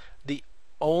Zelda. The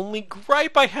only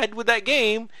gripe I had with that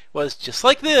game was, just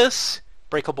like this,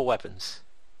 breakable weapons.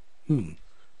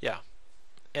 Yeah.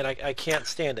 And I can't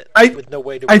stand it with no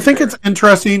way to repair. I think it's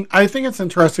interesting. I think it's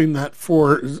interesting that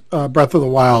for Breath of the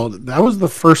Wild, that was the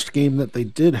first game that they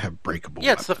did have breakable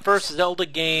weapons. It's the first Zelda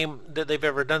game that they've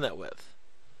ever done that with.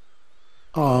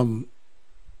 And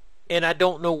I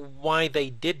don't know why they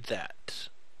did that.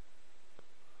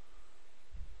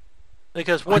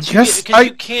 Because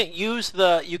you can't use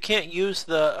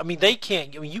the I mean they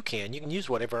can't, I mean you can use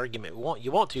whatever argument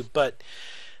you want to, but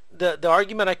the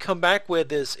argument I come back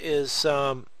with is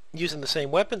using the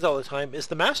same weapons all the time is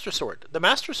the Master Sword. The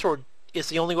Master Sword is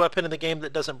the only weapon in the game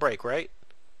that doesn't break, right?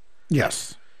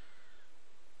 Yes.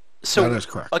 So that is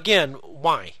correct. Again,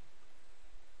 why?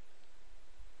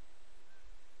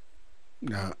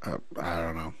 I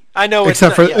don't know. I know,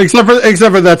 except for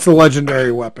that's the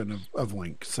legendary weapon of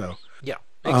Link. So yeah,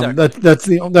 exactly.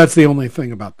 That's the only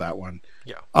thing about that one.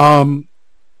 Yeah.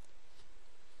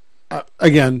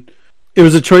 Again, it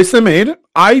was a choice they made.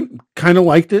 I kind of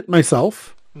liked it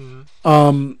myself.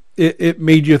 Mm-hmm. It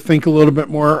made you think a little bit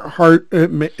more hard. It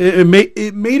made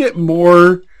it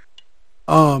more,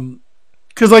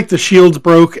 because like the shields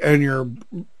broke and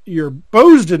your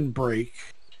bows didn't break.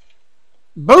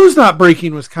 Bows not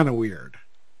breaking was kind of weird.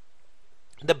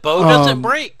 The bow doesn't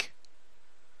break.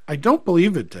 I don't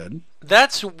believe it did.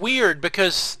 That's weird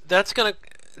because that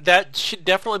should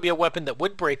definitely be a weapon that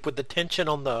would break with the tension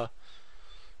on it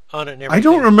and everything. I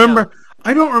don't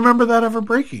remember that ever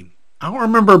breaking. I don't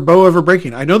remember a bow ever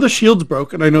breaking. I know the shields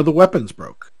broke and I know the weapons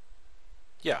broke.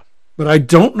 Yeah. But I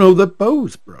don't know that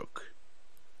bows broke.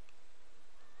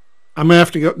 I'm gonna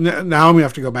have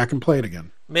to go back and play it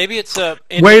again. Maybe it's a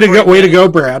way to go,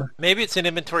 Brad. Maybe it's an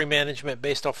inventory management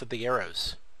based off of the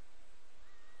arrows.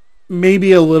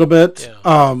 Maybe a little bit.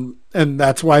 Yeah. And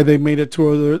that's why they made it to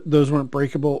where those weren't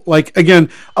breakable. Like again,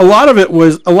 a lot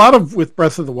of with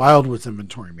Breath of the Wild was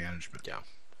inventory management. Yeah.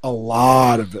 A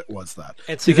lot of it was that.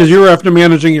 Because you were after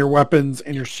managing your weapons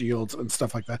and your shields and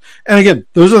stuff like that. And again,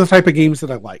 those are the type of games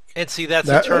that I like. And see, that's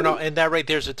a turn off, and that right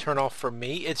there's a turn off for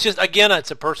me. It's just, again,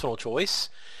 it's a personal choice.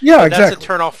 Yeah, exactly. That's a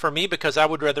turn off for me because I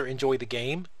would rather enjoy the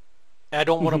game. I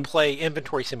don't want to play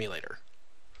Inventory Simulator.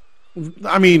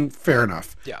 I mean, fair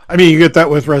enough. Yeah. I mean, you get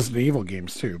that with Resident Evil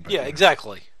games too. But yeah,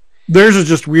 exactly. Theirs is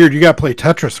just weird. You got to play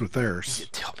Tetris with theirs. You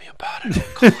tell me about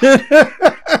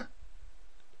it.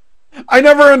 I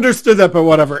never understood that, but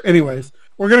whatever. Anyways,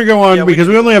 we're gonna go on because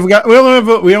we only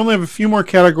have a few more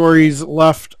categories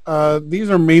left. These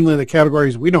are mainly the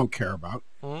categories we don't care about.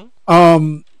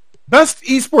 Mm-hmm. Best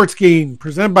esports game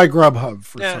presented by Grubhub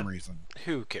for some reason.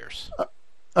 Who cares?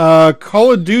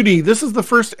 Call of Duty. This is the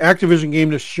first Activision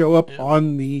game to show up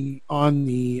on the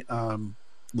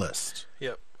list.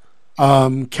 Yep.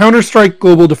 Counter-Strike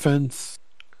Global Defense,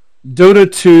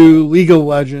 Dota 2, League of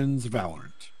Legends, Valorant.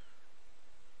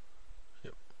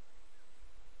 Yep.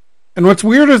 And what's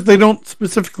weird is they don't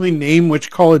specifically name which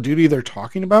Call of Duty they're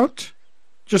talking about.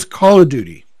 Just Call of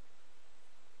Duty.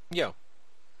 Yeah.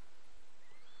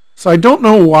 So I don't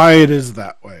know why it is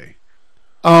that way.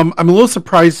 I'm a little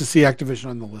surprised to see Activision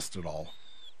on the list at all.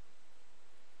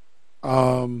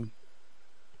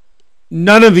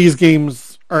 None of these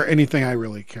games are anything I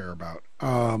really care about.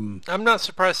 I'm not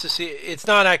surprised to see it's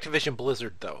not Activision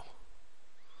Blizzard though.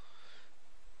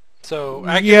 So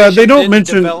Activision they don't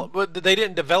mention they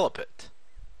didn't develop it.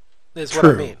 Is True.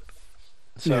 what I mean.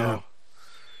 So yeah.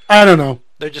 I don't know.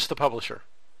 They're just the publisher.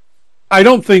 I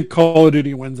don't think Call of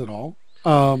Duty wins at all.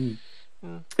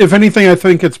 If anything, I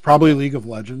think it's probably League of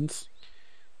Legends.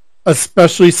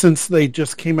 Especially since they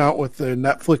just came out with the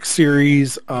Netflix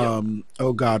series.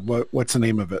 Oh God, what's the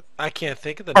name of it? I can't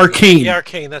think of the name. Arcane. Yeah,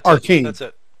 Arcane. That's Arcane. That's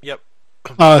it. Yep.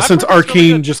 Since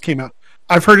Arcane just came out,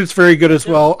 I've heard it's very good as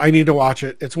well. I need to watch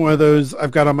it. It's one of those I've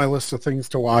got on my list of things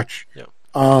to watch. Yep.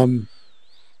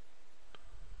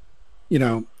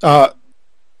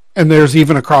 And there's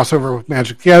even a crossover with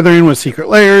Magic the Gathering with Secret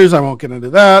Layers. I won't get into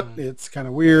that. It's kind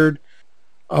of weird.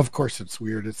 Of course, it's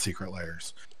weird. It's Secret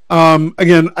Layers.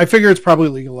 Again, I figure it's probably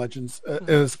League of Legends,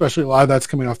 especially a lot of that's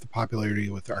coming off the popularity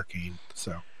with Arcane.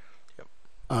 So,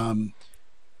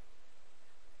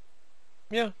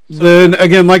 Then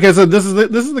again, like I said, this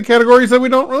is the categories that we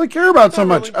don't really care about so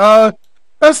much.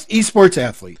 Best esports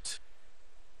athlete,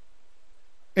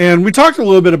 and we talked a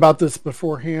little bit about this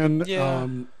beforehand. Yeah.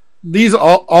 These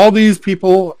all these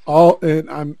people,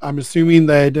 and I'm assuming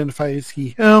they identify as he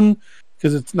him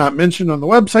because it's not mentioned on the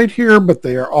website here, but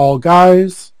they are all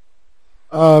guys.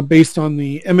 Based on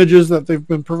the images that they've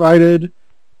been provided.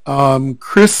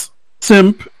 Chris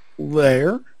Simp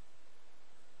there.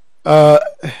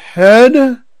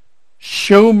 Head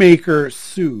Showmaker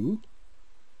Sue.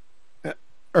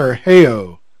 Or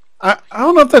Heyo. I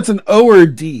don't know if that's an O or a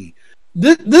D.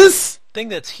 This... I think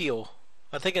that's heel.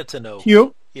 I think it's an O.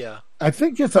 Heel? Yeah. I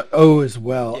think it's an O as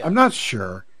well. Yeah. I'm not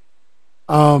sure.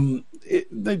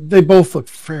 They both look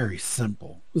very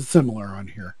similar on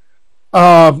here.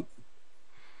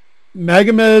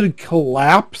 Magomed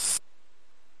Collapse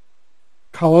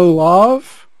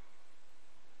Kalolov.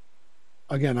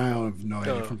 Again, I don't have no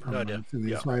idea from pronouncing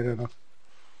these right at all.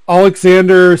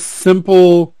 Alexander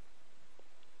Simple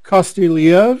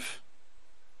Kostyliev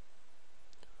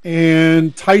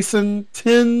and Tyson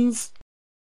Tins.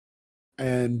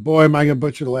 And boy, am I going to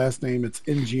butcher the last name. It's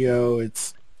NGO.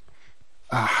 It's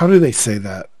how do they say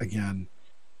that again?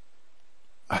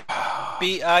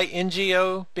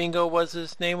 Bingo. Bingo was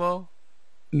his name-o?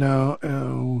 No.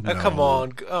 Oh, no. Come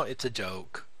on. Oh, it's a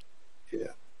joke.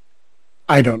 Yeah.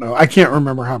 I don't know. I can't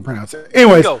remember how to pronounce it.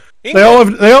 Anyways, Ingo.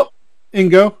 they all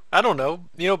Ingo. I don't know.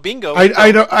 Bingo.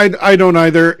 I don't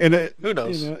either. And who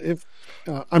knows? If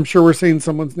I'm sure we're saying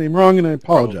someone's name wrong, and I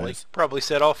apologize. Probably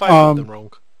said all 5 of them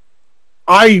wrong.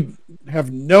 I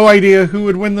have no idea who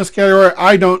would win this category.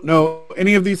 I don't know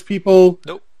any of these people.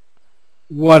 Nope.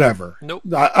 Whatever. Nope.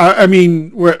 I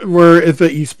mean, we're at the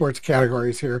esports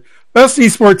categories here. Best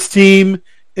esports team: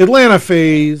 Atlanta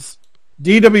FaZe,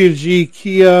 DWG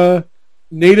Kia,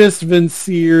 Natus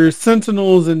Vincier,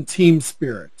 Sentinels, and Team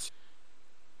Spirit.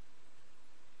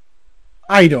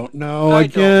 I don't know.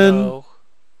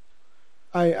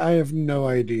 I have no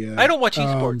idea. I don't watch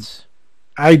esports.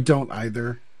 I don't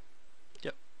either.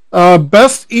 Yep.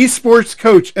 Best esports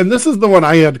coach, and this is the one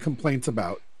I had complaints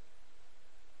about.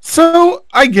 So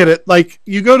I get it. Like,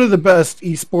 you go to the best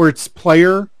esports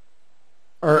player,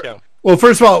 well,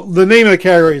 first of all, the name of the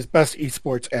category is best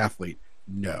esports athlete.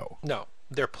 No,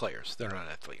 they're players. They're not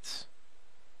athletes.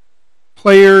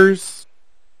 Players,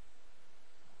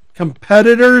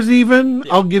 competitors, even.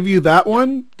 Yeah. I'll give you that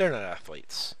one. They're not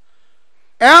athletes.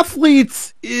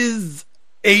 Athletes is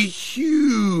a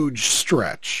huge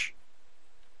stretch.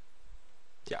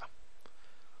 Yeah.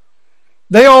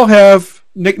 They all have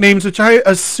nicknames, which I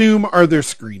assume are their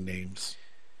screen names.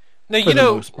 Now, you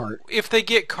know, if they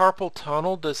get carpal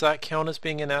tunnel, does that count as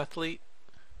being an athlete?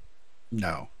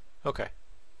 No. Okay.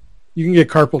 You can get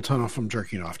carpal tunnel from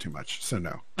jerking off too much, so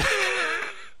no.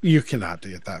 You cannot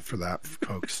get that for that,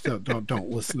 folks. Don't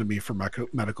listen to me for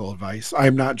medical advice.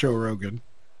 I'm not Joe Rogan.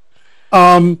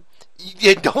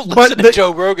 Yeah, don't listen to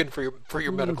Joe Rogan for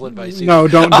your medical advice either. No,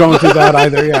 don't do that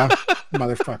either. Yeah,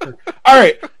 motherfucker. All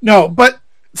right, no, but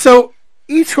so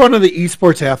each one of the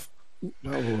esports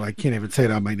I can't even say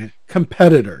it on my name.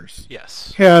 Competitors.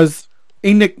 Yes. Has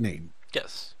a nickname.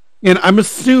 Yes. And I'm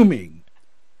assuming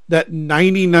that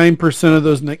 99% of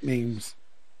those nicknames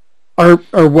are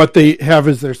what they have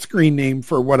as their screen name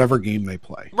for whatever game they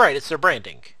play. Right, it's their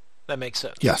branding. That makes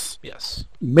sense. Yes. Yes.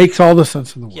 Makes all the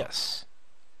sense in the world. Yes.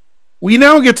 We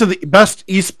now get to the best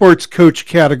esports coach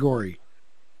category.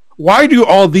 Why do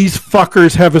all these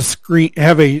fuckers have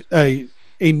a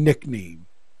nickname?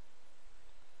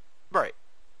 Right.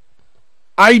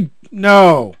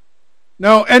 No,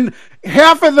 and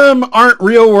half of them aren't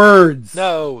real words.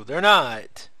 No, they're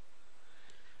not.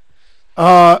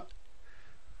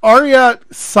 Aryat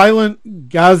Silent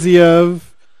Gaziev,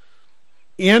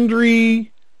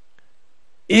 Andriy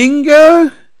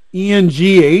Inga,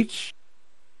 ENGH,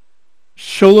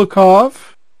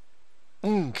 Sholikov,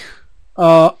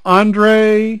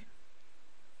 Andrei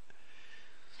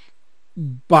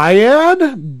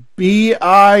Biad,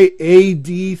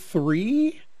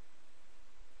 BIAD3,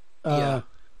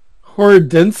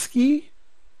 Hordensky,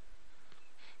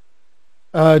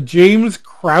 James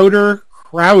Crowder.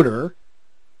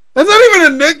 That's not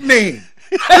even a nickname.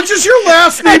 That's just your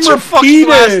last name repeated.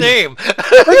 Last name.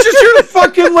 That's just your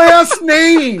fucking last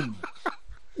name.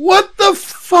 What the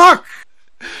fuck?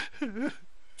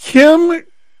 Kim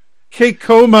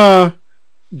Keikoma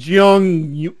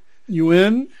Jeong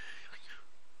Yuen.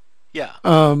 Yeah.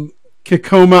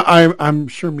 Kikoma, I'm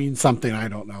sure means something. I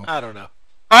don't know. I don't know.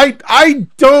 I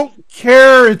don't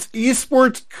care. It's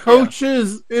esports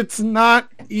coaches. Yeah. It's not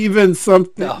even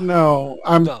something. No.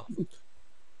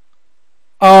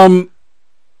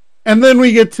 And then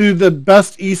we get to the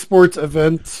best esports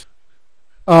event,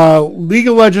 League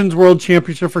of Legends World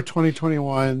Championship for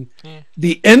 2021,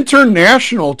 the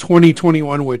International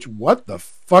 2021. Which what the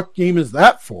fuck game is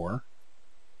that for?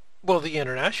 Well, the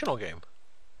international game.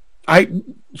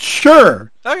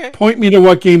 Sure. Okay. Point me to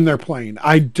what game they're playing.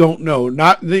 I don't know.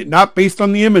 Not based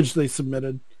on the image they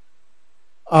submitted.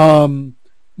 The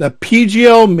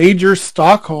PGL Major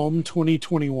Stockholm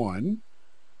 2021.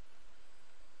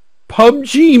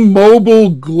 PUBG Mobile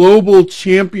Global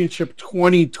Championship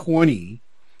 2020.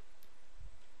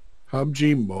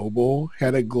 PUBG Mobile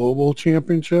had a global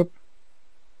championship?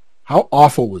 How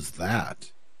awful was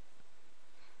that?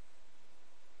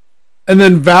 And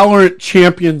then Valorant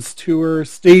Champions Tour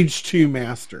Stage 2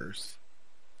 Masters.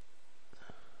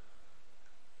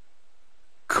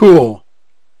 Cool.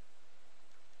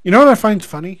 You know what I find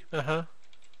funny? Uh-huh.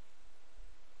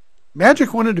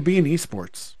 Magic wanted to be in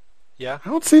esports. Yeah. I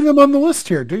don't see them on the list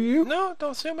here, do you? No,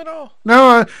 don't see them at all.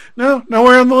 No,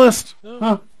 nowhere on the list. No.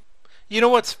 Huh. You know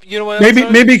what?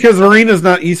 Maybe because Arena's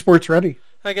not esports ready.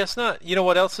 I guess not. You know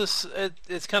what else is?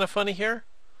 It's kind of funny here.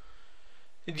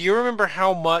 Do you remember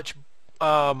how much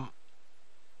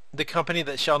the company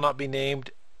that shall not be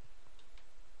named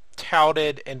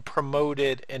touted and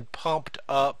promoted and pumped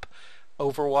up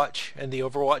Overwatch and the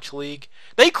Overwatch League?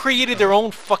 They created their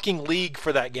own fucking league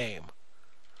for that game.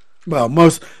 Well,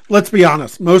 let's be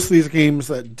honest, most of these games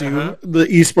that do the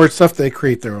esports stuff, they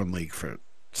create their own league for it.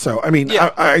 So, I mean,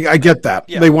 I get that.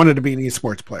 Yeah. They wanted to be an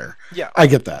esports player. Yeah. I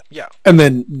get that. Yeah. And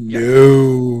then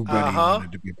nobody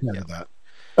wanted to be part of that.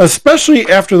 Especially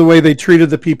after the way they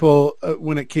treated the people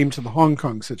when it came to the Hong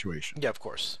Kong situation. Yeah, of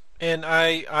course. And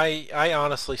I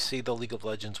honestly see the League of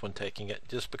Legends one taking it,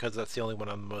 just because that's the only one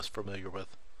I'm most familiar with.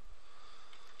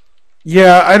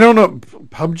 Yeah, I don't know.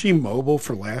 PUBG Mobile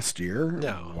for last year?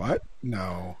 No. What?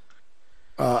 No.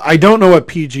 I don't know what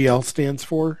PGL stands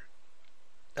for.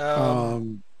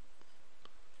 I'm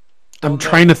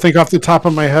trying to think off the top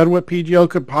of my head what PGL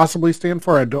could possibly stand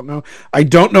for. I don't know. I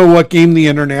don't know what game the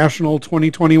International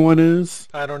 2021 is.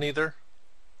 I don't either.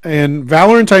 And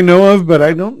Valorant I know of, but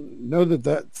I don't know that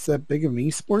that's that big of an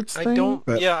esports thing. I don't.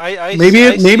 But yeah,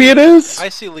 maybe it is. I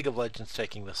see League of Legends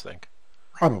taking this thing.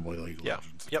 Probably League of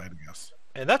Legends. Yep. I guess.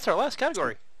 And that's our last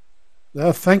category.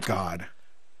 Oh, thank God.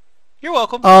 You're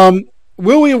welcome.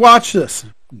 Will we watch this?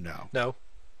 No. No.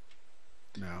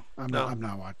 I'm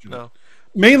not watching it.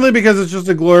 Mainly because it's just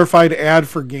a glorified ad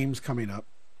for games coming up.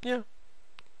 Yeah.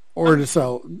 Or to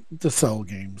sell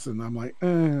games, and I'm like,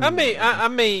 I'm not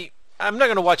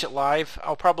going to watch it live.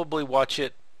 I'll probably watch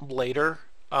it later.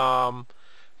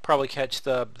 Probably catch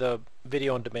the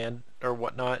video on demand or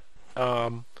whatnot.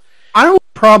 I will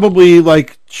probably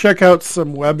check out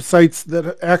some websites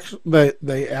that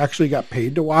they actually got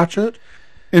paid to watch it,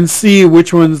 and see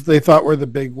which ones they thought were the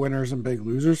big winners and big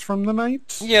losers from the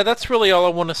night. Yeah, that's really all I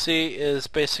want to see is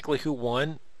basically who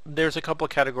won. There's a couple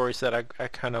of categories that I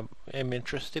kind of am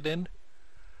interested in.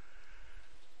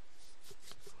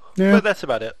 Yeah. But that's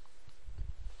about it.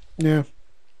 Yeah.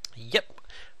 Yep.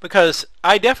 Because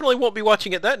I definitely won't be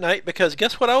watching it that night, because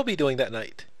guess what I'll be doing that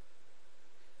night?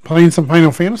 Playing some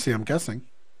Final Fantasy, I'm guessing.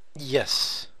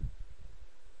 Yes.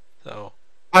 So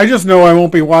I just know I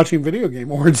won't be watching Video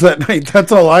Game Awards that night.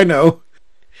 That's all I know.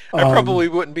 I probably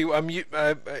wouldn't be.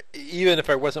 Even if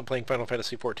I wasn't playing Final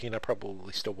Fantasy XIV, I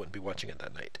probably still wouldn't be watching it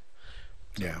that night.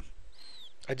 So, yeah.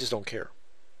 I just don't care.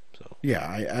 So yeah,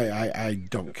 I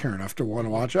don't care enough to want to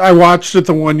watch it. I watched it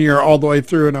the 1 year all the way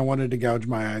through, and I wanted to gouge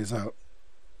my eyes out.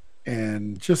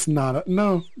 And just not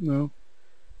no. Yep.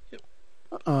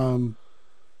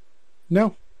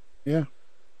 No. Yeah.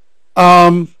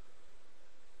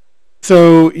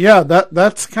 So yeah,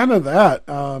 that's kind of that.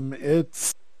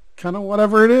 It's kind of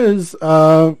whatever it is.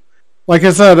 Like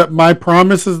I said, my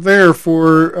promise is there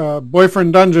for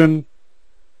Boyfriend Dungeon.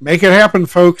 Make it happen,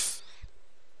 folks.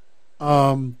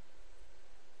 I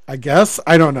guess.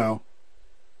 I don't know.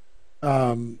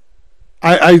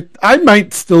 I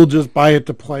might still just buy it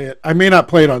to play it. I may not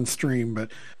play it on stream,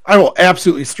 but I will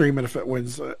absolutely stream it if it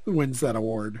wins that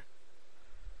award.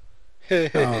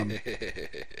 Because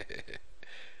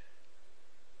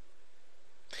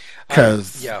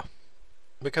yeah,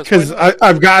 because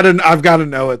I've got to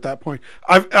know at that point.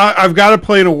 I've got to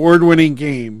play an award-winning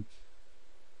game.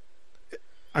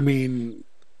 I mean,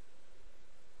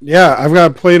 yeah, I've got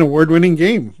to play an award-winning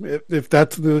game if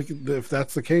that's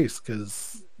the case,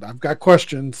 because I've got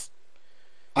questions.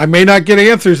 I may not get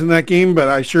answers in that game, but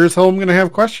I sure as hell am going to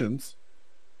have questions.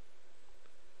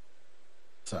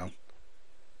 So,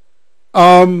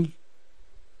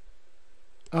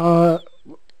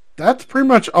 that's pretty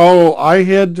much all I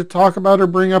had to talk about or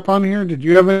bring up on here. Did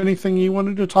you have anything you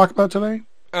wanted to talk about today?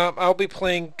 I'll be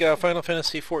playing Final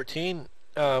Fantasy XIV,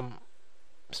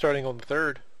 starting on the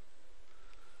 3rd.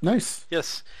 Nice.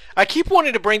 Yes. I keep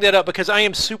wanting to bring that up because I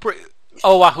am super...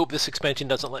 Oh, I hope this expansion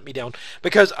doesn't let me down,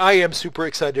 because I am super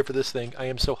excited for this thing. I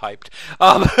am so hyped.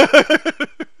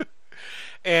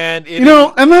 And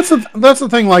and that's the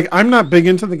thing. Like, I'm not big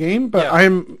into the game, but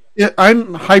I'm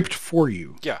hyped for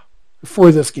you. Yeah.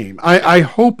 For this game, I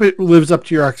hope it lives up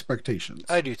to your expectations.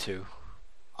 I do too.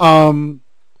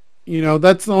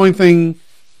 That's the only thing.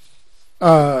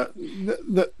 That's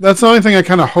the only thing I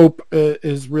kind of hope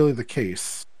is really the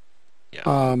case.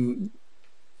 Yeah.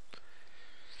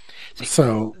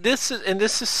 So this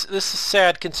is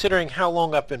sad considering how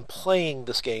long I've been playing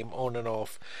this game on and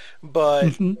off,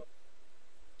 but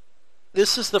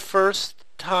this is the first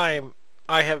time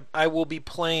I will be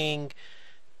playing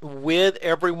with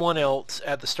everyone else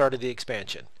at the start of the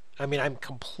expansion. I mean, I'm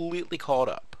completely caught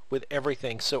up with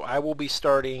everything, so I will be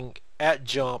starting at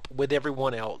jump with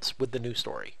everyone else with the new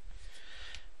story.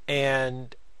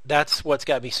 And that's what's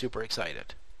got me super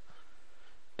excited.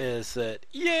 Is that,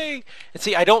 yay! And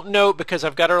see, I don't know, because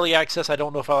I've got early access, I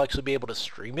don't know if I'll actually be able to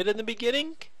stream it in the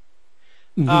beginning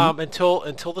until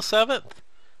the 7th,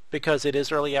 because it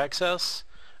is early access.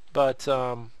 But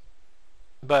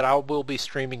I will be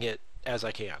streaming it as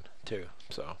I can too,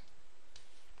 so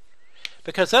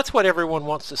because that's what everyone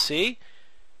wants to see.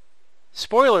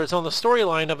 Spoilers on the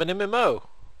storyline of an MMO.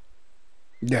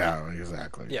 Yeah,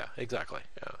 exactly. Yeah, exactly.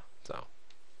 Yeah. So,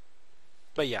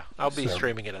 but yeah, I'll be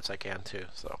streaming it as I can too.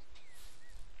 So.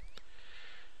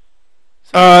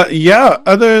 Yeah.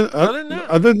 Other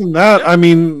than that, I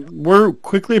mean, we're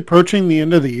quickly approaching the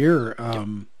end of the year.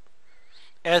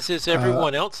 As is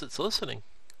everyone else that's listening.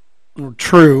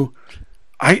 True.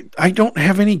 I don't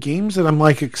have any games that I'm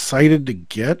like excited to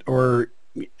get or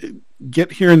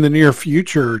get here in the near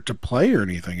future to play or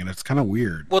anything, and it's kind of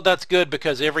weird. Well, that's good,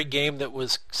 because every game that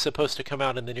was supposed to come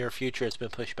out in the near future has been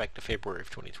pushed back to February of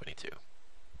 2022.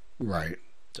 Right.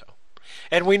 So,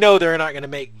 and we know they're not going to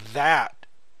make that,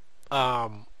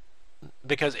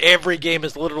 because every game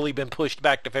has literally been pushed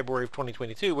back to February of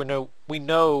 2022. We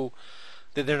know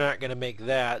that they're not going to make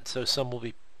that, so some will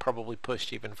be probably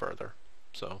pushed even further.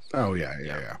 So. Oh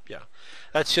yeah.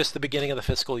 That's just the beginning of the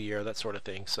fiscal year, that sort of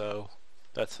thing. So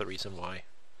that's the reason why.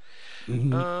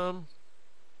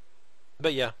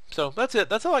 But yeah, so that's it.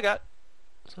 That's all I got.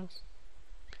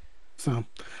 So,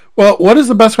 well, what is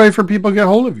the best way for people to get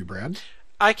hold of you, Brad?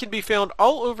 I can be found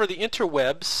all over the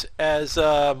interwebs as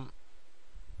Brad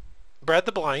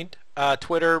the Blind,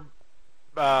 Twitter,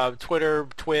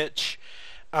 Twitch,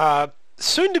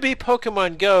 soon to be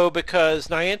Pokemon Go, because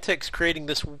Niantic's creating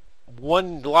this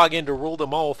one login to rule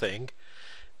them all thing.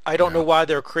 I don't know why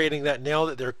they're creating that now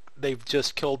that they've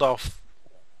just killed off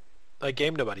a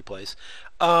game nobody plays.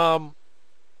 We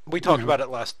talked about it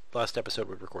last episode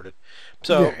we recorded.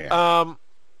 So,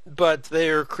 but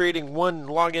they're creating one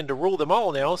login to rule them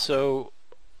all now. So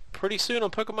pretty soon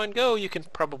on Pokemon Go, you can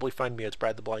probably find me as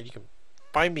Brad the Blind. You can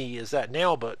find me as that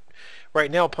now, but right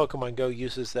now Pokemon Go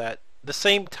uses the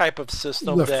same type of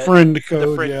system, the friend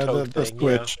code, the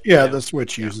Switch, the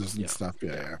Switch uses and stuff.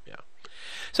 Yeah.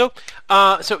 So,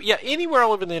 anywhere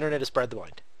all over the internet is Brad the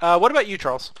Blind. What about you,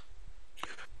 Charles?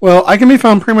 Well, I can be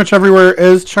found pretty much everywhere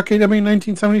as Chuck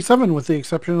AW1977, with the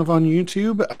exception of on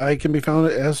YouTube. I can be found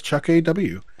as Chuck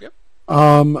AW. Yep.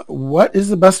 What is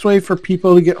the best way for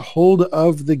people to get hold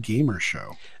of the Gamer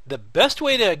Show? The best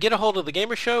way to get a hold of the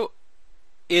Gamer Show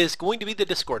is going to be the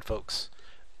Discord, folks.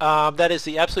 That is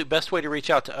the absolute best way to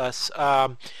reach out to us.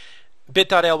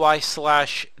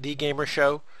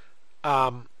 bit.ly/thegamershow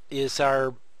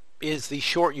is the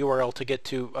short URL to get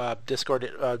to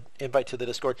Discord, invite to the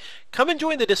Discord. Come and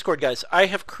join the Discord, guys.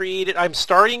 I'm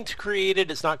starting to create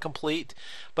it. It's not complete,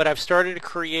 but I've started to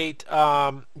create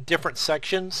different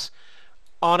sections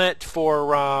on it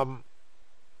for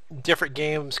different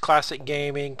games, classic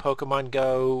gaming, Pokemon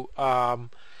Go,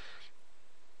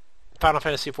 Final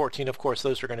Fantasy 14, of course,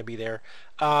 those are going to be there.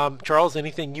 Charles,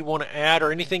 anything you want to add,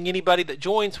 or anything anybody that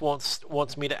joins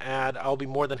wants me to add, I'll be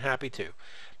more than happy to.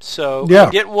 So yeah. I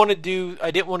didn't want to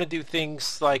do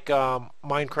things like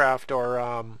Minecraft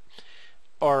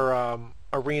or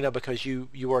Arena, because you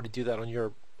already do that on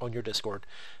your Discord.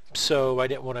 So I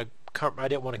didn't want to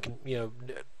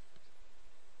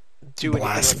do anything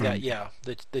like that. Yeah,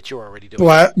 that you're already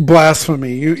doing.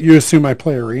 Blasphemy! You assume I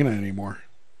play Arena anymore?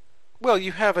 Well,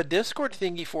 you have a Discord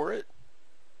thingy for it.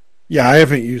 Yeah, I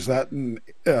haven't used that,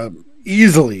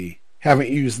 easily haven't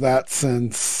used that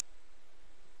since.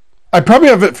 I probably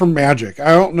have it for Magic.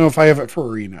 I don't know if I have it for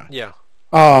Arena. Yeah.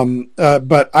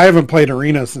 But I haven't played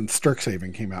Arena since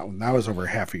Strixhaven came out, and that was over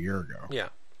half a year ago. Yeah.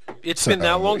 It's been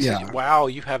that long since. Wow,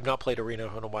 you have not played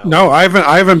Arena in a while. No, I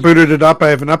haven't booted it up. I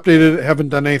haven't updated it. Haven't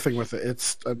done anything with it.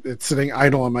 It's sitting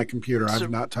idle on my computer. So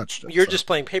I've not touched it. You're just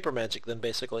playing Paper Magic then,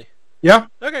 basically. Yeah.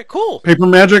 Okay, cool. Paper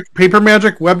Magic,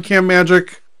 webcam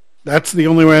Magic. That's the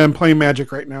only way I'm playing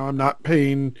Magic right now. I'm not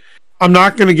going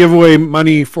to give away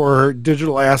money for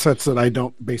digital assets that I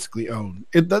don't basically own.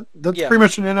 That's pretty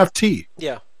much an NFT.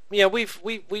 Yeah. Yeah, we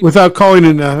without calling it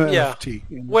an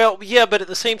NFT. Well, yeah, but at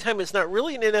the same time, it's not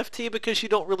really an NFT because you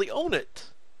don't really own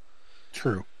it.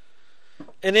 True.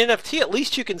 An NFT, at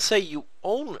least you can say you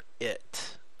own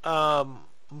it.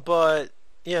 But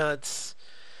yeah, it's.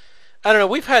 I don't know.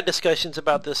 We've had discussions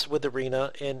about this with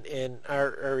Arena and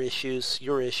our issues,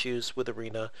 your issues with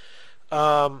Arena.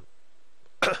 I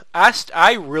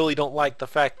really don't like the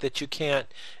fact that you can't,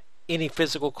 any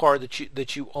physical card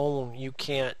that you own, you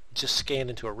can't just scan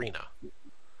into Arena.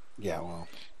 Yeah, well,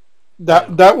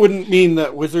 that wouldn't mean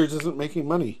that Wizards isn't making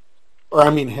money, or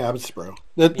I mean Hasbro.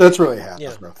 That's really a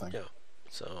Hasbro thing. Yeah.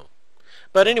 So,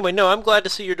 but anyway, no, I'm glad to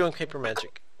see you're doing Paper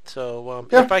Magic. So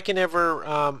if I can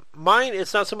ever, mine,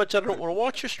 it's not so much I don't want to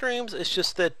watch your streams. It's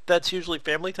just that's usually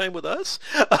family time with us.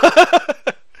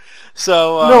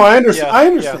 So no, I understand. I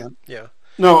understand. Yeah.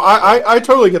 No, I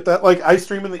totally get that. Like, I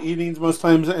stream in the evenings most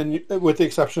times, and with the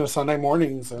exception of Sunday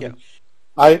mornings, and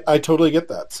I totally get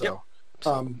that. So,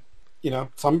 some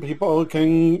people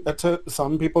can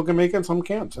make it, some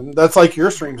can't, and that's like your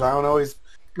streams. I don't always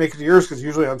make it to yours because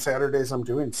usually on Saturdays I'm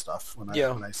doing stuff when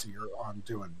I see you're on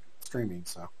doing streaming.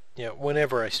 So yeah,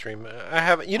 whenever I stream, I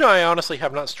haven't. I honestly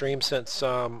have not streamed since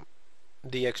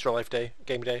the Extra Life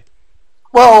game day.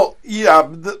 Well, yeah,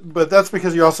 but that's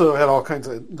because you also had all kinds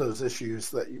of those issues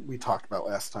that we talked about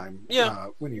last time. Yeah.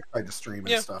 When you tried to stream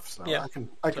and stuff. So I can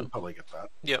totally get that.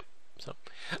 Yep. So,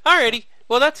 alrighty.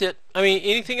 Well, that's it. I mean,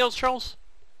 anything else, Charles?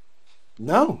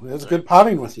 No, it was good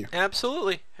potting with you.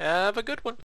 Absolutely. Have a good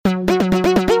one.